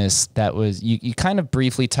business that was, you kind of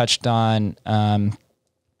briefly touched on a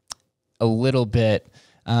little bit.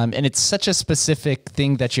 And it's such a specific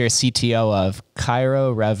thing that you're a CTO of,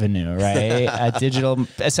 Chiro Revenue, right?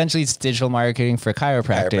 Essentially it's digital marketing for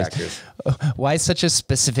chiropractors. Why such a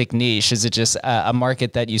specific niche? Is it just a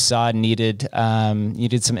market that you saw needed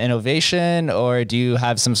some innovation, or do you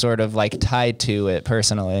have some sort of like tie to it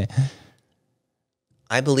personally?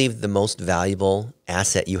 I believe the most valuable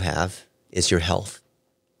asset you have is your health,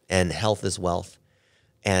 and health is wealth.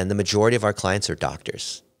 And the majority of our clients are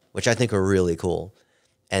doctors, which I think are really cool.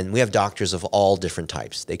 And we have doctors of all different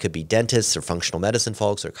types. They could be dentists or functional medicine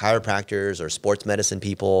folks or chiropractors or sports medicine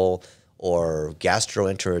people or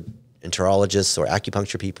gastroenterologists or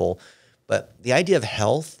acupuncture people. But the idea of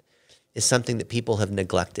health is something that people have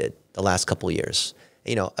neglected the last couple of years.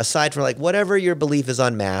 Aside from like whatever your belief is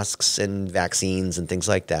on masks and vaccines and things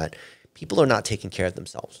like that, people are not taking care of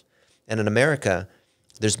themselves. And in America,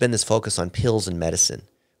 there's been this focus on pills and medicine,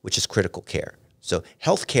 which is critical care. So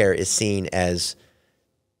healthcare is seen as,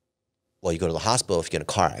 well, you go to the hospital if you get in a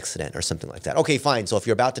car accident or something like that. Okay, fine. So if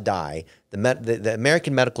you're about to die, the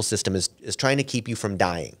American medical system is trying to keep you from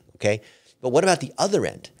dying, okay? But what about the other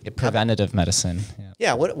end? Preventative medicine.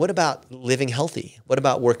 Yeah, what about living healthy? What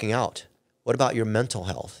about working out? What about your mental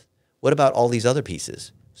health? What about all these other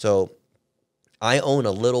pieces? So I own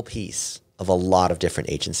a little piece of a lot of different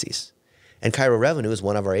agencies. And Chiro Revenue is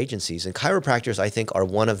one of our agencies. And chiropractors, I think, are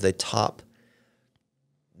one of the top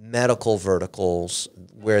medical verticals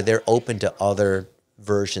where they're open to other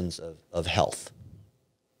versions of health.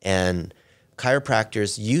 And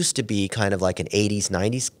chiropractors used to be kind of like an 80s,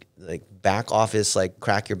 90s, like back office, like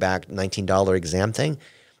crack your back, $19 exam thing.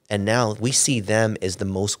 And now we see them as the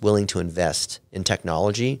most willing to invest in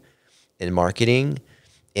technology, in marketing,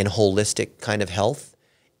 in holistic kind of health,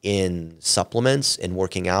 in supplements, in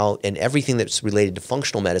working out, and everything that's related to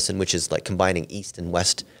functional medicine, which is like combining East and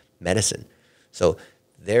West medicine. So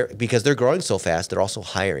because they're growing so fast, they're also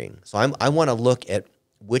hiring. So I want to look at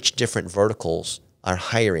which different verticals are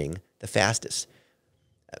hiring the fastest.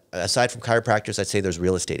 Aside from chiropractors, I'd say there's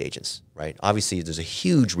real estate agents, right? Obviously, there's a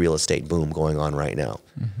huge real estate boom going on right now.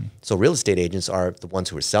 Mm-hmm. So real estate agents are the ones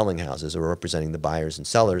who are selling houses or representing the buyers and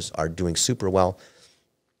sellers, are doing super well.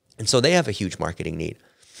 And so they have a huge marketing need.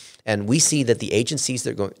 And we see that the agencies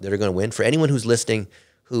that are going to win, for anyone who's listening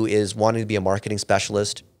who is wanting to be a marketing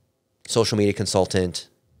specialist, social media consultant,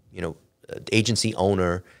 agency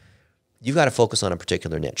owner, you've got to focus on a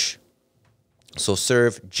particular niche. So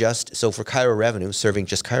for Chiro Revenue, serving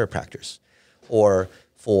just chiropractors, or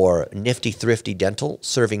for Nifty Thrifty Dental,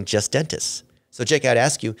 serving just dentists. So Jake, I'd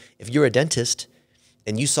ask you, if you're a dentist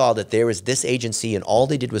and you saw that there was this agency and all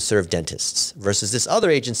they did was serve dentists versus this other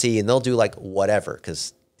agency and they'll do like whatever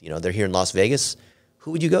because they're here in Las Vegas,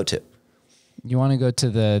 who would you go to? You want to go to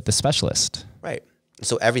the specialist. Right.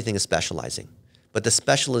 So everything is specializing. But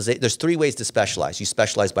there's 3 ways to specialize. You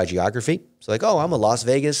specialize by geography. So like, oh, I'm a Las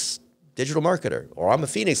Vegas digital marketer, or I'm a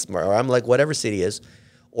Phoenix, or I'm like whatever city is.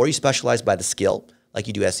 Or you specialize by the skill, like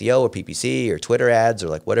you do SEO or PPC or Twitter ads or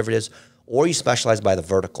like whatever it is. Or you specialize by the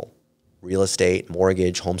vertical, real estate,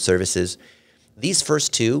 mortgage, home services. These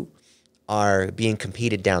first 2 are being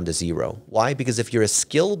competed down to 0. Why? Because if you're a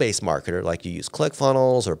skill-based marketer, like you use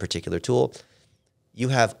ClickFunnels or a particular tool, you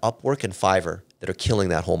have Upwork and Fiverr that are killing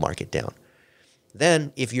that whole market down.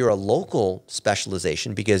 Then if you're a local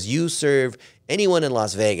specialization, because you serve anyone in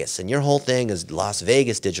Las Vegas and your whole thing is Las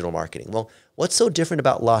Vegas digital marketing. Well, what's so different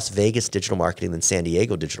about Las Vegas digital marketing than San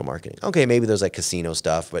Diego digital marketing? Okay, maybe there's like casino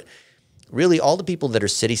stuff, but really all the people that are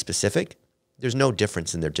city specific, there's no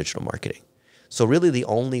difference in their digital marketing. So really the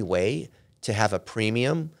only way to have a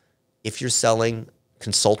premium if you're selling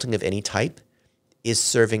consulting of any type is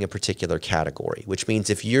serving a particular category, which means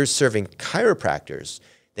if you're serving chiropractors,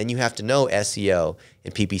 then you have to know SEO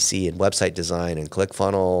and PPC and website design and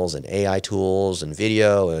ClickFunnels and AI tools and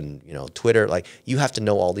video and Twitter. Like you have to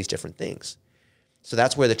know all these different things. So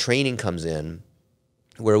that's where the training comes in,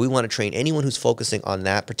 where we want to train anyone who's focusing on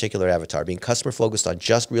that particular avatar, being customer focused on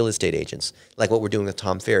just real estate agents, like what we're doing with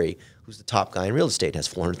Tom Ferry, who's the top guy in real estate, has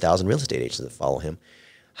 400,000 real estate agents that follow him.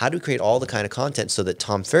 How do we create all the kind of content so that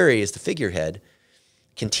Tom Ferry is the figurehead,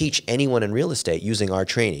 can teach anyone in real estate using our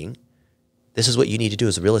training? This is what you need to do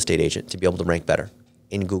as a real estate agent to be able to rank better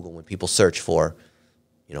in Google when people search for,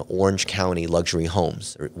 Orange County luxury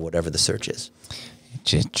homes or whatever the search is.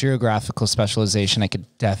 Geographical specialization, I could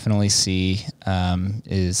definitely see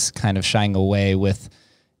is kind of shying away with,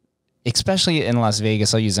 especially in Las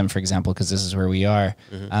Vegas. I'll use them for example because this is where we are.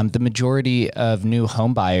 The majority of new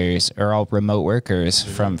home buyers are all remote workers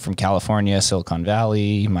from California, Silicon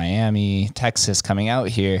Valley, Miami, Texas, coming out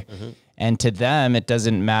here. And to them, it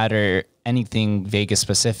doesn't matter anything Vegas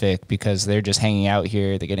specific because they're just hanging out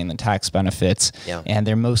here. They're getting the tax benefits and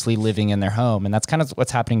they're mostly living in their home. And that's kind of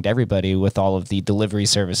what's happening to everybody with all of the delivery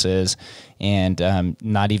services and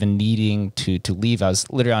not even needing to leave. I was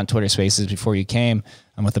literally on Twitter Spaces before you came.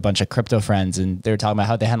 I'm with a bunch of crypto friends and they were talking about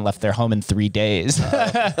how they hadn't left their home in 3 days because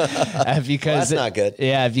well, that's not good.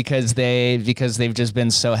 Yeah, because they've just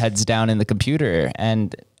been so heads down in the computer.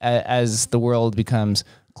 And as the world becomes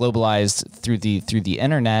globalized through the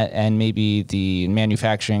internet and maybe the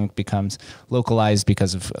manufacturing becomes localized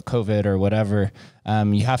because of COVID or whatever,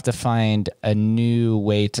 you have to find a new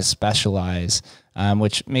way to specialize,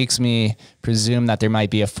 which makes me presume that there might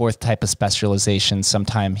be a 4th type of specialization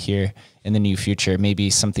sometime here in the near future, maybe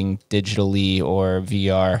something digitally or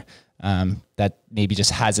VR that maybe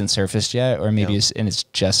just hasn't surfaced yet, or maybe it's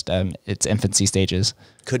just its infancy stages.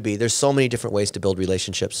 Could be. There's so many different ways to build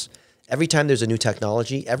relationships. Every time there's a new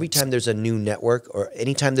technology, every time there's a new network, or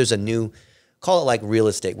anytime there's a new, call it like real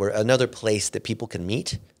estate, where another place that people can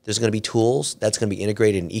meet, there's going to be tools that's going to be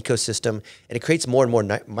integrated in an ecosystem, and it creates more and more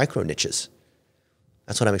micro niches.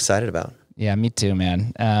 That's what I'm excited about. Yeah, me too,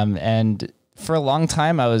 man. And for a long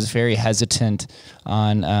time, I was very hesitant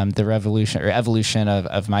on the revolution or evolution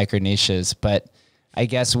of micro niches, but I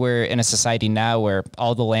guess we're in a society now where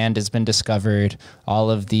all the land has been discovered, all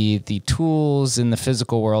of the tools in the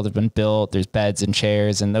physical world have been built, there's beds and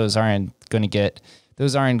chairs, and those aren't going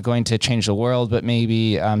to change the world, but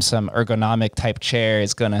maybe some ergonomic type chair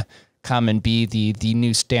is going to come and be the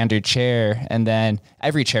new standard chair, and then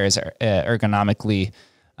every chair is ergonomically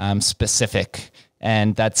specific.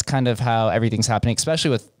 And that's kind of how everything's happening,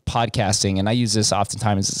 especially with podcasting. And I use this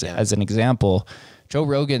oftentimes as an example. Joe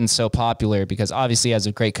Rogan's so popular because obviously he has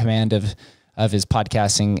a great command of his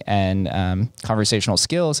podcasting and conversational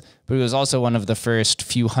skills, but he was also one of the first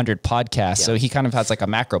few hundred podcasts. So he kind of has like a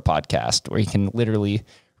macro podcast where he can literally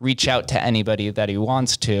reach out to anybody that he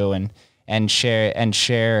wants to and share and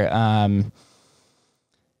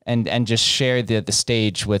just share the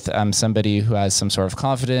stage with somebody who has some sort of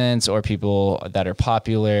confidence or people that are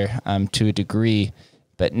popular to a degree.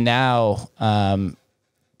 But now,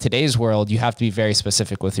 today's world, you have to be very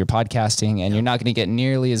specific with your podcasting, and you're not going to get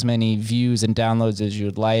nearly as many views and downloads as you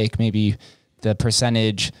would like. Maybe the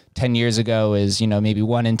percentage 10 years ago is, maybe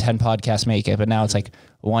 1 in 10 podcasts make it, but now it's like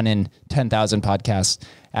 1 in 10,000 podcasts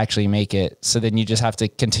actually make it. So then you just have to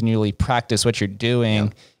continually practice what you're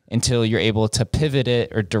doing until you're able to pivot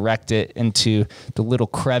it or direct it into the little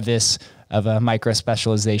crevice of a micro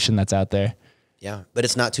specialization that's out there. Yeah, but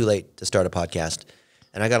it's not too late to start a podcast.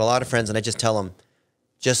 And I got a lot of friends, and I just tell them,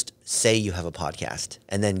 just say you have a podcast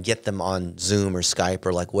and then get them on Zoom or Skype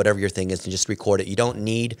or like whatever your thing is and just record it. You don't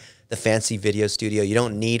need the fancy video studio. You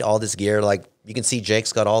don't need all this gear. Like you can see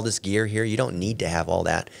Jake's got all this gear here. You don't need to have all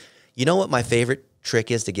that. You know what my favorite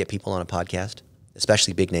trick is to get people on a podcast,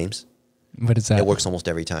 especially big names? What is that? It works almost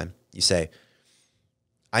every time. You say,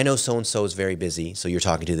 I know so-and-so is very busy, so you're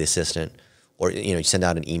talking to the assistant, or you send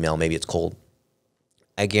out an email, maybe it's cold.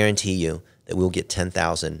 I guarantee you that we'll get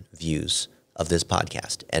 10,000 views of this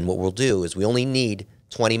podcast. And what we'll do is we only need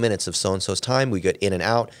 20 minutes of so-and-so's time. We get in and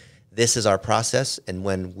out. This is our process. And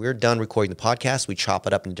when we're done recording the podcast, we chop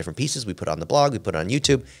it up into different pieces. We put it on the blog. We put it on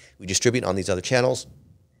YouTube. We distribute it on these other channels.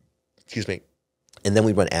 Excuse me. And then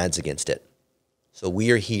we run ads against it. So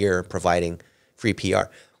we are here providing free PR.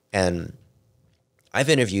 And I've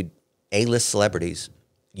interviewed A-list celebrities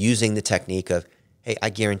using the technique of, hey, I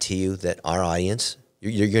guarantee you that our audience,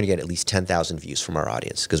 you're going to get at least 10,000 views from our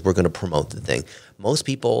audience because we're going to promote the thing. Most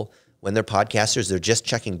people, when they're podcasters, they're just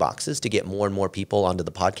checking boxes to get more and more people onto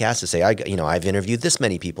the podcast to say, I've interviewed this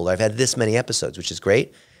many people, I've had this many episodes, which is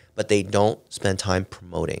great, but they don't spend time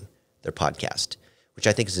promoting their podcast, which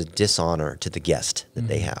I think is a dishonor to the guest that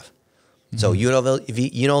they have. So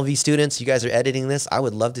UNLV students, you guys are editing this. I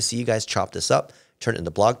would love to see you guys chop this up, turn it into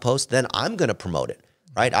blog posts. Then I'm going to promote it,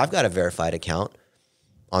 right? I've got a verified account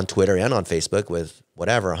on Twitter and on Facebook with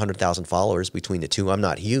whatever, 100,000 followers between the two. I'm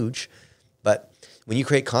not huge, but when you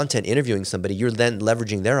create content interviewing somebody, you're then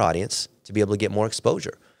leveraging their audience to be able to get more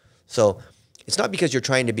exposure. So it's not because you're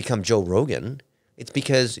trying to become Joe Rogan. It's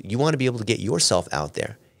because you want to be able to get yourself out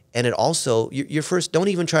there. And it also, your first, don't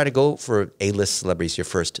even try to go for A-list celebrities, your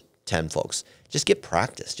first 10 folks. Just get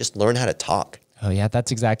practice. Just learn how to talk. Oh yeah,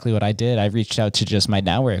 that's exactly what I did. I reached out to just my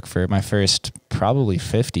network for my first probably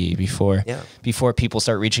 50 before people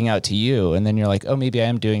start reaching out to you. And then you're like, oh, maybe I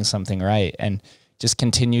am doing something right. And just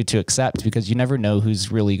continue to accept, because you never know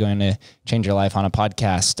who's really going to change your life on a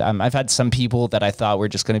podcast. I've had some people that I thought were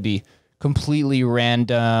just going to be completely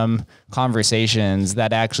random conversations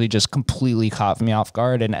that actually just completely caught me off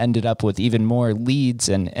guard and ended up with even more leads.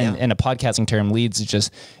 And in a podcasting term, leads is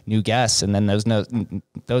just new guests. And then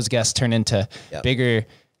those guests turn into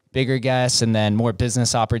bigger guests, and then more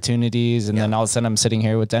business opportunities. And then all of a sudden I'm sitting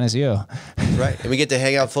here with Dennis Yu. Right. And we get to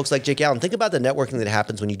hang out with folks like Jake Allen. Think about the networking that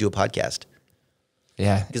happens when you do a podcast.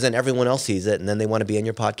 Yeah. Because then everyone else sees it, and then they want to be in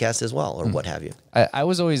your podcast as well, or what have you. I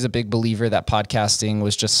was always a big believer that podcasting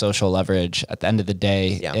was just social leverage at the end of the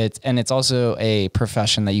day. Yeah. It's also a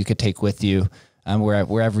profession that you could take with you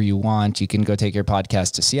wherever you want. You can go take your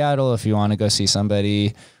podcast to Seattle if you want to go see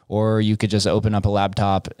somebody, or you could just open up a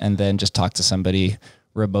laptop and then just talk to somebody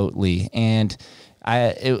remotely. And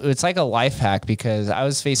it's like a life hack, because I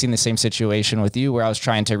was facing the same situation with you where I was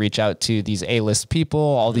trying to reach out to these A-list people,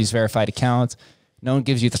 all these verified accounts. No one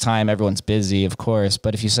gives you the time. Everyone's busy, of course.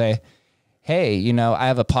 But if you say, hey, I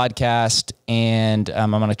have a podcast and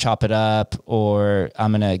I'm going to chop it up, or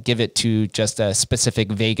I'm going to give it to just a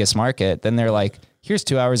specific Vegas market, then they're like, here's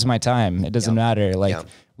 2 hours of my time. It doesn't matter.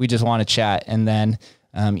 We just want to chat. And then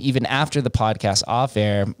even after the podcast off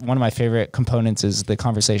air, one of my favorite components is the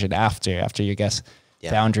conversation after your guests.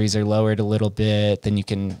 Boundaries are lowered a little bit. Then you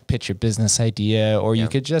can pitch your business idea, or you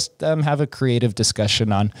could just have a creative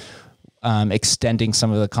discussion on extending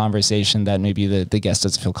some of the conversation that maybe the guest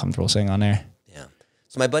doesn't feel comfortable saying on air. Yeah.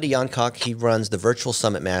 So my buddy Jan Koch, he runs the Virtual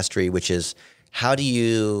Summit Mastery, which is how do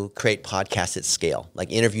you create podcasts at scale?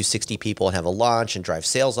 Like interview 60 people and have a launch and drive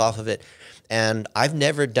sales off of it. And I've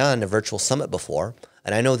never done a virtual summit before.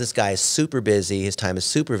 And I know this guy is super busy. His time is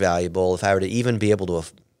super valuable. If I were to even be able to,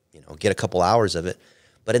 get a couple hours of it.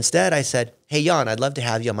 But instead I said, hey, Jan, I'd love to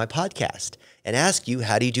have you on my podcast and ask you,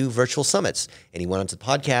 how do you do virtual summits? And he went onto the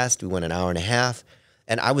podcast. We went an hour and a half.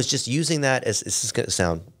 And I was just using that as, this is going to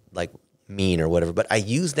sound like mean or whatever, but I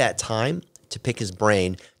used that time to pick his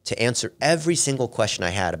brain to answer every single question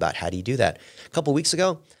I had about how do you do that. A couple of weeks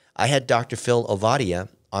ago, I had Dr. Phil Ovadia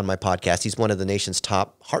on my podcast. He's one of the nation's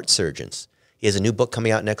top heart surgeons. He has a new book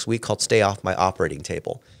coming out next week called Stay Off My Operating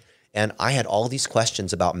Table. And I had all these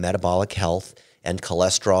questions about metabolic health and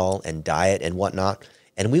cholesterol and diet and whatnot.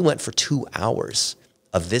 And we went for 2 hours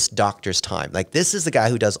of this doctor's time. Like, this is the guy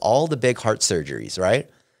who does all the big heart surgeries, right?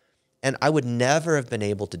 And I would never have been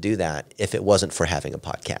able to do that if it wasn't for having a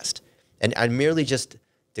podcast. And I merely just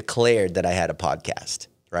declared that I had a podcast,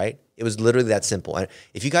 right? It was literally that simple. And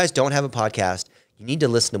if you guys don't have a podcast, you need to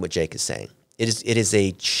listen to what Jake is saying. It is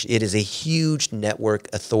a huge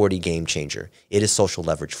network authority game changer. It is social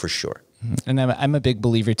leverage for sure. And I'm a big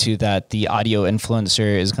believer too that the audio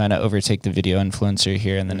influencer is going to overtake the video influencer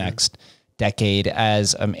here in the next decade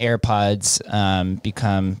as AirPods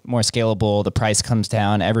become more scalable. The price comes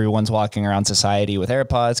down. Everyone's walking around society with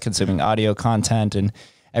AirPods, consuming audio content, and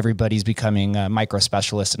everybody's becoming a micro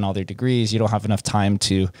specialist in all their degrees. You don't have enough time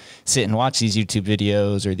to sit and watch these YouTube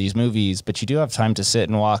videos or these movies, but you do have time to sit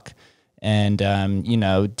and walk and,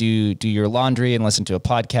 do your laundry and listen to a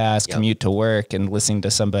podcast, commute to work and listening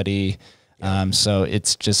to somebody So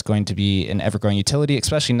it's just going to be an ever-growing utility,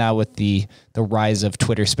 especially now with the rise of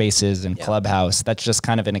Twitter Spaces and Clubhouse. That's just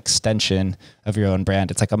kind of an extension of your own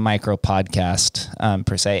brand. It's like a micro podcast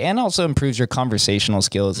per se, and also improves your conversational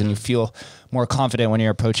skills, and you feel more confident when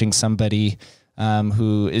you're approaching somebody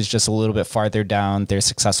who is just a little bit farther down their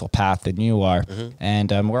successful path than you are.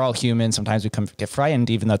 And we're all human. Sometimes we get frightened,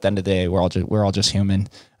 even though at the end of the day, we're all just human.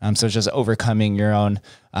 So it's just overcoming your own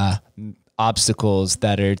obstacles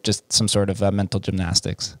that are just some sort of mental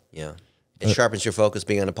gymnastics. Yeah. It sharpens your focus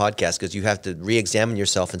being on a podcast because you have to re-examine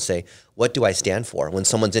yourself and say, what do I stand for? When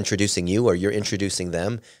someone's introducing you or you're introducing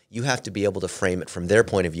them, you have to be able to frame it from their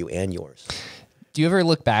point of view and yours. Do you ever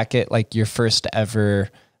look back at like your first ever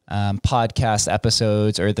podcast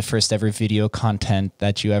episodes or the first ever video content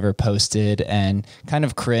that you ever posted and kind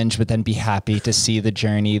of cringe, but then be happy to see the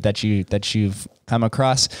journey that you've come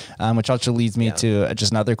across? Which also leads me to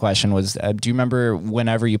just another question was, do you remember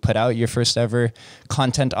whenever you put out your first ever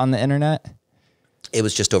content on the internet? It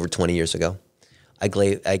was just over 20 years ago. I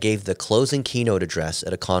gave the closing keynote address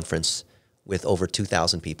at a conference with over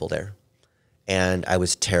 2,000 people there. And I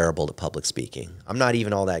was terrible at public speaking. I'm not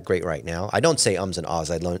even all that great right now. I don't say ums and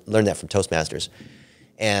ahs. I learned that from Toastmasters.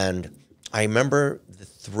 And I remember the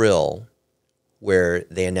thrill where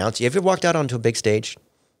they announced, you ever walked out onto a big stage?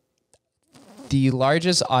 The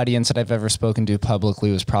largest audience that I've ever spoken to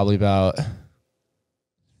publicly was probably about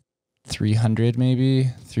 300,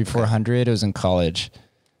 maybe 400. It was in college.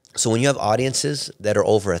 So when you have audiences that are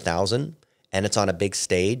over 1,000 and it's on a big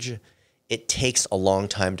stage, it takes a long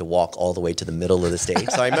time to walk all the way to the middle of the stage.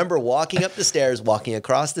 So I remember walking up the stairs, walking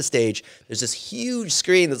across the stage. There's this huge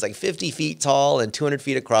screen that's like 50 feet tall and 200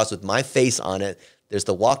 feet across with my face on it. There's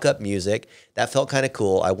the walk-up music. That felt kind of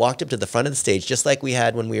cool. I walked up to the front of the stage, just like we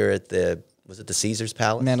had when we were at was it the Caesars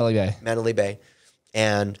Palace? Mandalay Bay. Mandalay Bay.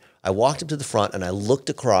 And I walked up to the front and I looked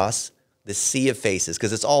across the sea of faces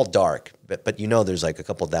because it's all dark, but you know there's like a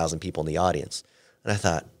couple thousand people in the audience. And I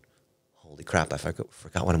thought, holy crap, I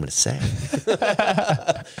forgot what I'm going to say.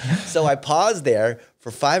 So I paused there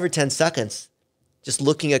for 5 or 10 seconds just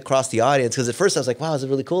looking across the audience because at first I was like, wow, this is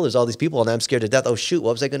really cool. There's all these people and I'm scared to death. Oh, shoot,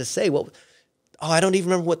 what was I going to say? I don't even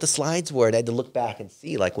remember what the slides were. And I had to look back and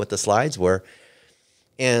see like what the slides were.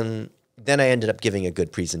 And then I ended up giving a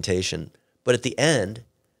good presentation. But at the end,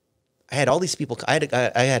 I had all these people. I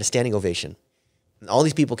had a standing ovation. And all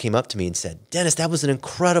these people came up to me and said, Dennis, that was an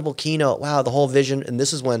incredible keynote. Wow, the whole vision. And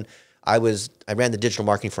this is when I ran the digital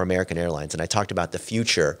marketing for American Airlines. And I talked about the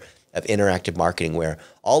future of interactive marketing where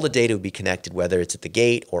all the data would be connected, whether it's at the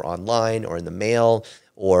gate or online or in the mail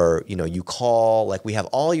or you call. Like we have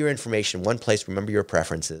all your information in one place. Remember your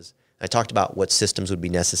preferences. I talked about what systems would be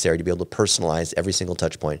necessary to be able to personalize every single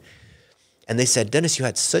touch point. And they said, Dennis, you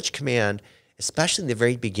had such command, especially in the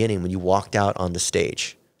very beginning when you walked out on the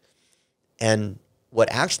stage. And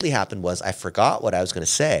what actually happened was I forgot what I was going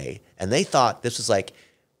to say. And they thought this was like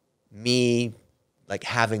me like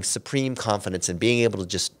having supreme confidence and being able to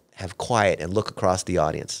just have quiet and look across the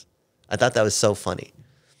audience. I thought that was so funny.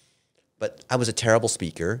 But I was a terrible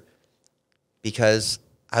speaker because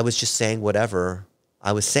I was just saying whatever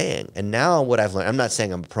I was saying. And now what I've learned, I'm not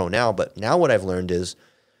saying I'm a pro now, but now what I've learned is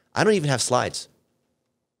I don't even have slides.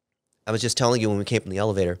 I was just telling you when we came from the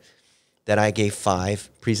elevator that I gave 5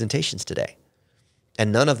 presentations today.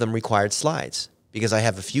 And none of them required slides because I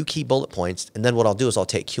have a few key bullet points. And then what I'll do is I'll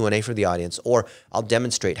take Q&A for the audience or I'll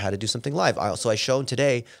demonstrate how to do something live. So I showed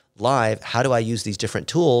today live, how do I use these different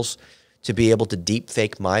tools to be able to deep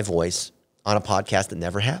fake my voice on a podcast that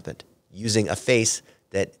never happened using a face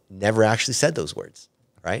that never actually said those words,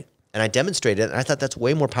 right? And I demonstrated it. And I thought that's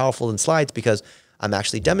way more powerful than slides because I'm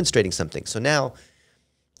actually demonstrating something. So now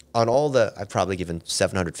on I've probably given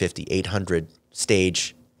 750, 800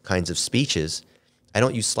 stage kinds of speeches. I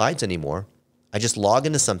don't use slides anymore. I just log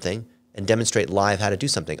into something and demonstrate live how to do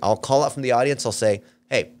something. I'll call out from the audience. I'll say,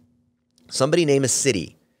 hey, somebody name a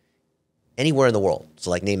city anywhere in the world.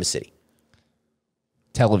 So like name a city.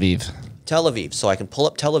 Tel Aviv. Tel Aviv. So I can pull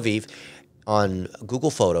up Tel Aviv on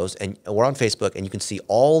Google Photos or on Facebook, and you can see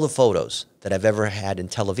all the photos that I've ever had in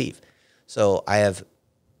Tel Aviv. So I have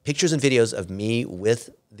pictures and videos of me with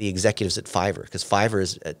the executives at Fiverr, because Fiverr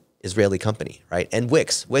is an Israeli company, right? And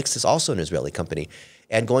Wix. Wix is also an Israeli company.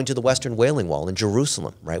 And going to the Western Wailing Wall in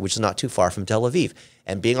Jerusalem, right, which is not too far from Tel Aviv.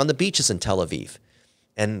 And being on the beaches in Tel Aviv.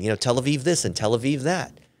 And, Tel Aviv this and Tel Aviv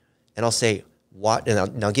that. And I'll say, what?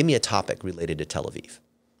 And now give me a topic related to Tel Aviv.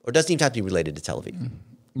 Or it doesn't even have to be related to Tel Aviv.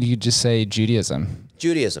 You could just say Judaism.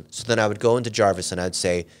 Judaism. So then I would go into Jarvis and I'd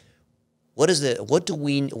say, what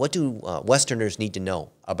do Westerners need to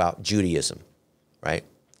know about Judaism, right?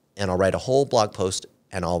 And I'll write a whole blog post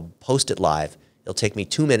and I'll post it live. It'll take me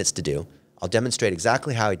 2 minutes to do. I'll demonstrate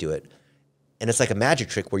exactly how I do it. And it's like a magic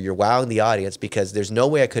trick where you're wowing the audience because there's no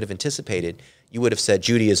way I could have anticipated. You would have said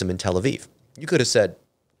Judaism in Tel Aviv. You could have said,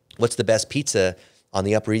 what's the best pizza on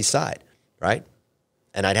the Upper East Side, right?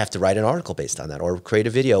 And I'd have to write an article based on that or create a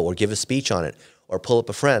video or give a speech on it or pull up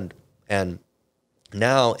a friend. And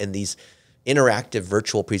now in these interactive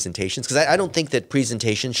virtual presentations, because I don't think that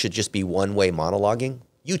presentations should just be one-way monologuing.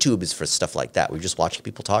 YouTube is for stuff like that. We're just watching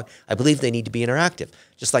people talk. I believe they need to be interactive,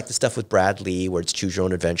 just like the stuff with Brad Lee where it's choose your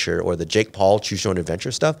own adventure or the Jake Paul choose your own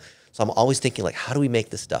adventure stuff. So I'm always thinking like, how do we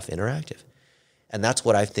make this stuff interactive? And that's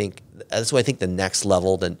what I think, that's what I think the next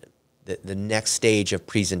level, the next stage of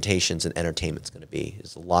presentations and entertainment is going to be,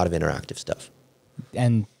 is a lot of interactive stuff.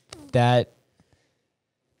 And that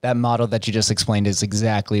model that you just explained is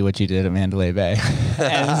exactly what you did at Mandalay Bay.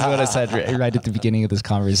 And this is what I said right at the beginning of this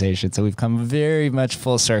conversation. So we've come very much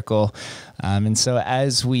full circle. And so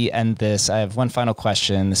as we end this, I have one final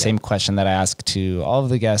question, the same question that I ask to all of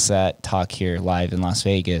the guests that talk here live in Las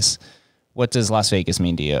Vegas. What does Las Vegas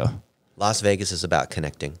mean to you? Las Vegas is about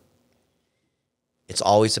connecting. It's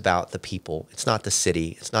always about the people. It's not the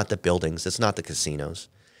city. It's not the buildings. It's not the casinos.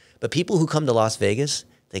 But people who come to Las Vegas,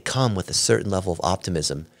 they come with a certain level of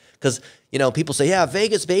optimism. Because, you know, people say, yeah,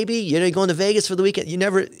 Vegas, baby. You know, you're going to Vegas for the weekend. You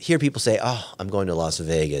never hear people say, oh, I'm going to Las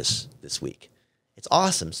Vegas this week. It's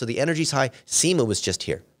awesome. So the energy's high. SEMA was just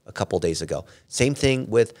here a couple days ago. Same thing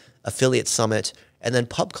with Affiliate Summit. And then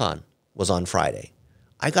PubCon was on Friday.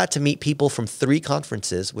 I got to meet people from 3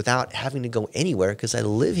 conferences without having to go anywhere because I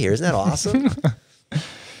live here. Isn't that awesome?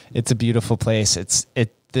 It's a beautiful place.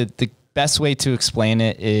 The best way to explain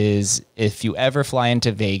it is if you ever fly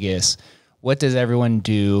into Vegas, what does everyone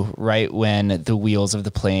do right when the wheels of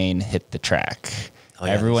the plane hit the track? Oh,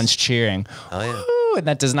 yeah. Everyone's cheering. Oh, yeah. Woo! And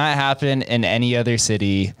that does not happen in any other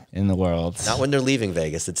city in the world. Not when they're leaving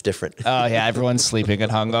Vegas. It's different. Oh, yeah. Everyone's sleeping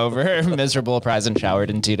and hungover, miserable, hasn't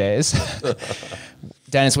showered in 2 days.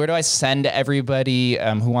 Dennis, where do I send everybody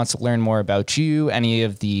who wants to learn more about you, any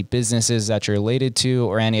of the businesses that you're related to,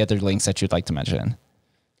 or any other links that you'd like to mention?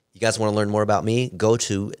 You guys want to learn more about me? Go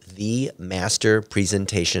to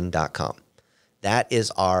themasterpresentation.com. That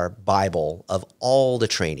is our Bible of all the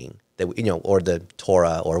training that, you know, or the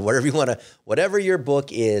Torah or whatever you want to, whatever your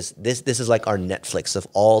book is, this is like our Netflix of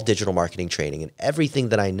all digital marketing training. And everything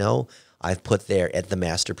that I know, I've put there at the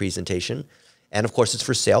Master Presentation. And of course, it's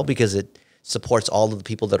for sale because it supports all of the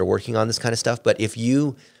people that are working on this kind of stuff. But if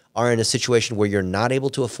you are in a situation where you're not able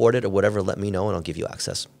to afford it or whatever, let me know and I'll give you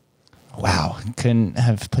access. Wow. Couldn't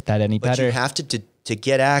have put that any better. But you have to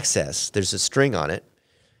get access. There's a string on it.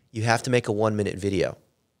 You have to make a 1-minute video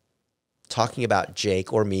talking about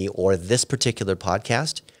Jake or me or this particular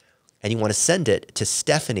podcast. And you want to send it to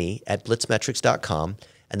Stephanie@blitzmetrics.com.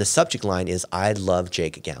 And the subject line is, I love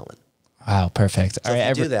Jake Gallen. Wow. Perfect. So all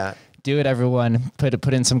right. Do that. Do it, everyone.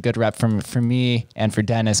 Put in some good rep for me and for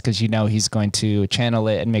Dennis, because you know he's going to channel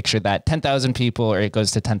it and make sure that 10,000 people, or it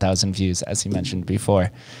goes to 10,000 views, as he mentioned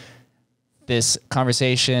before. This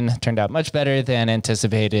conversation turned out much better than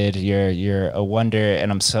anticipated. You're a wonder,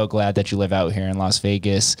 and I'm so glad that you live out here in Las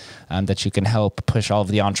Vegas, that you can help push all of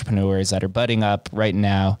the entrepreneurs that are budding up right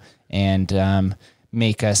now and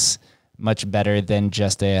make us much better than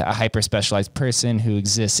just a hyper-specialized person who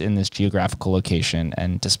exists in this geographical location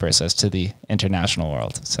and disperse us to the international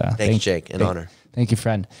world. So thank you, Jake. An honor. Thank you,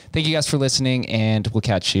 friend. Thank you guys for listening, and we'll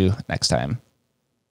catch you next time.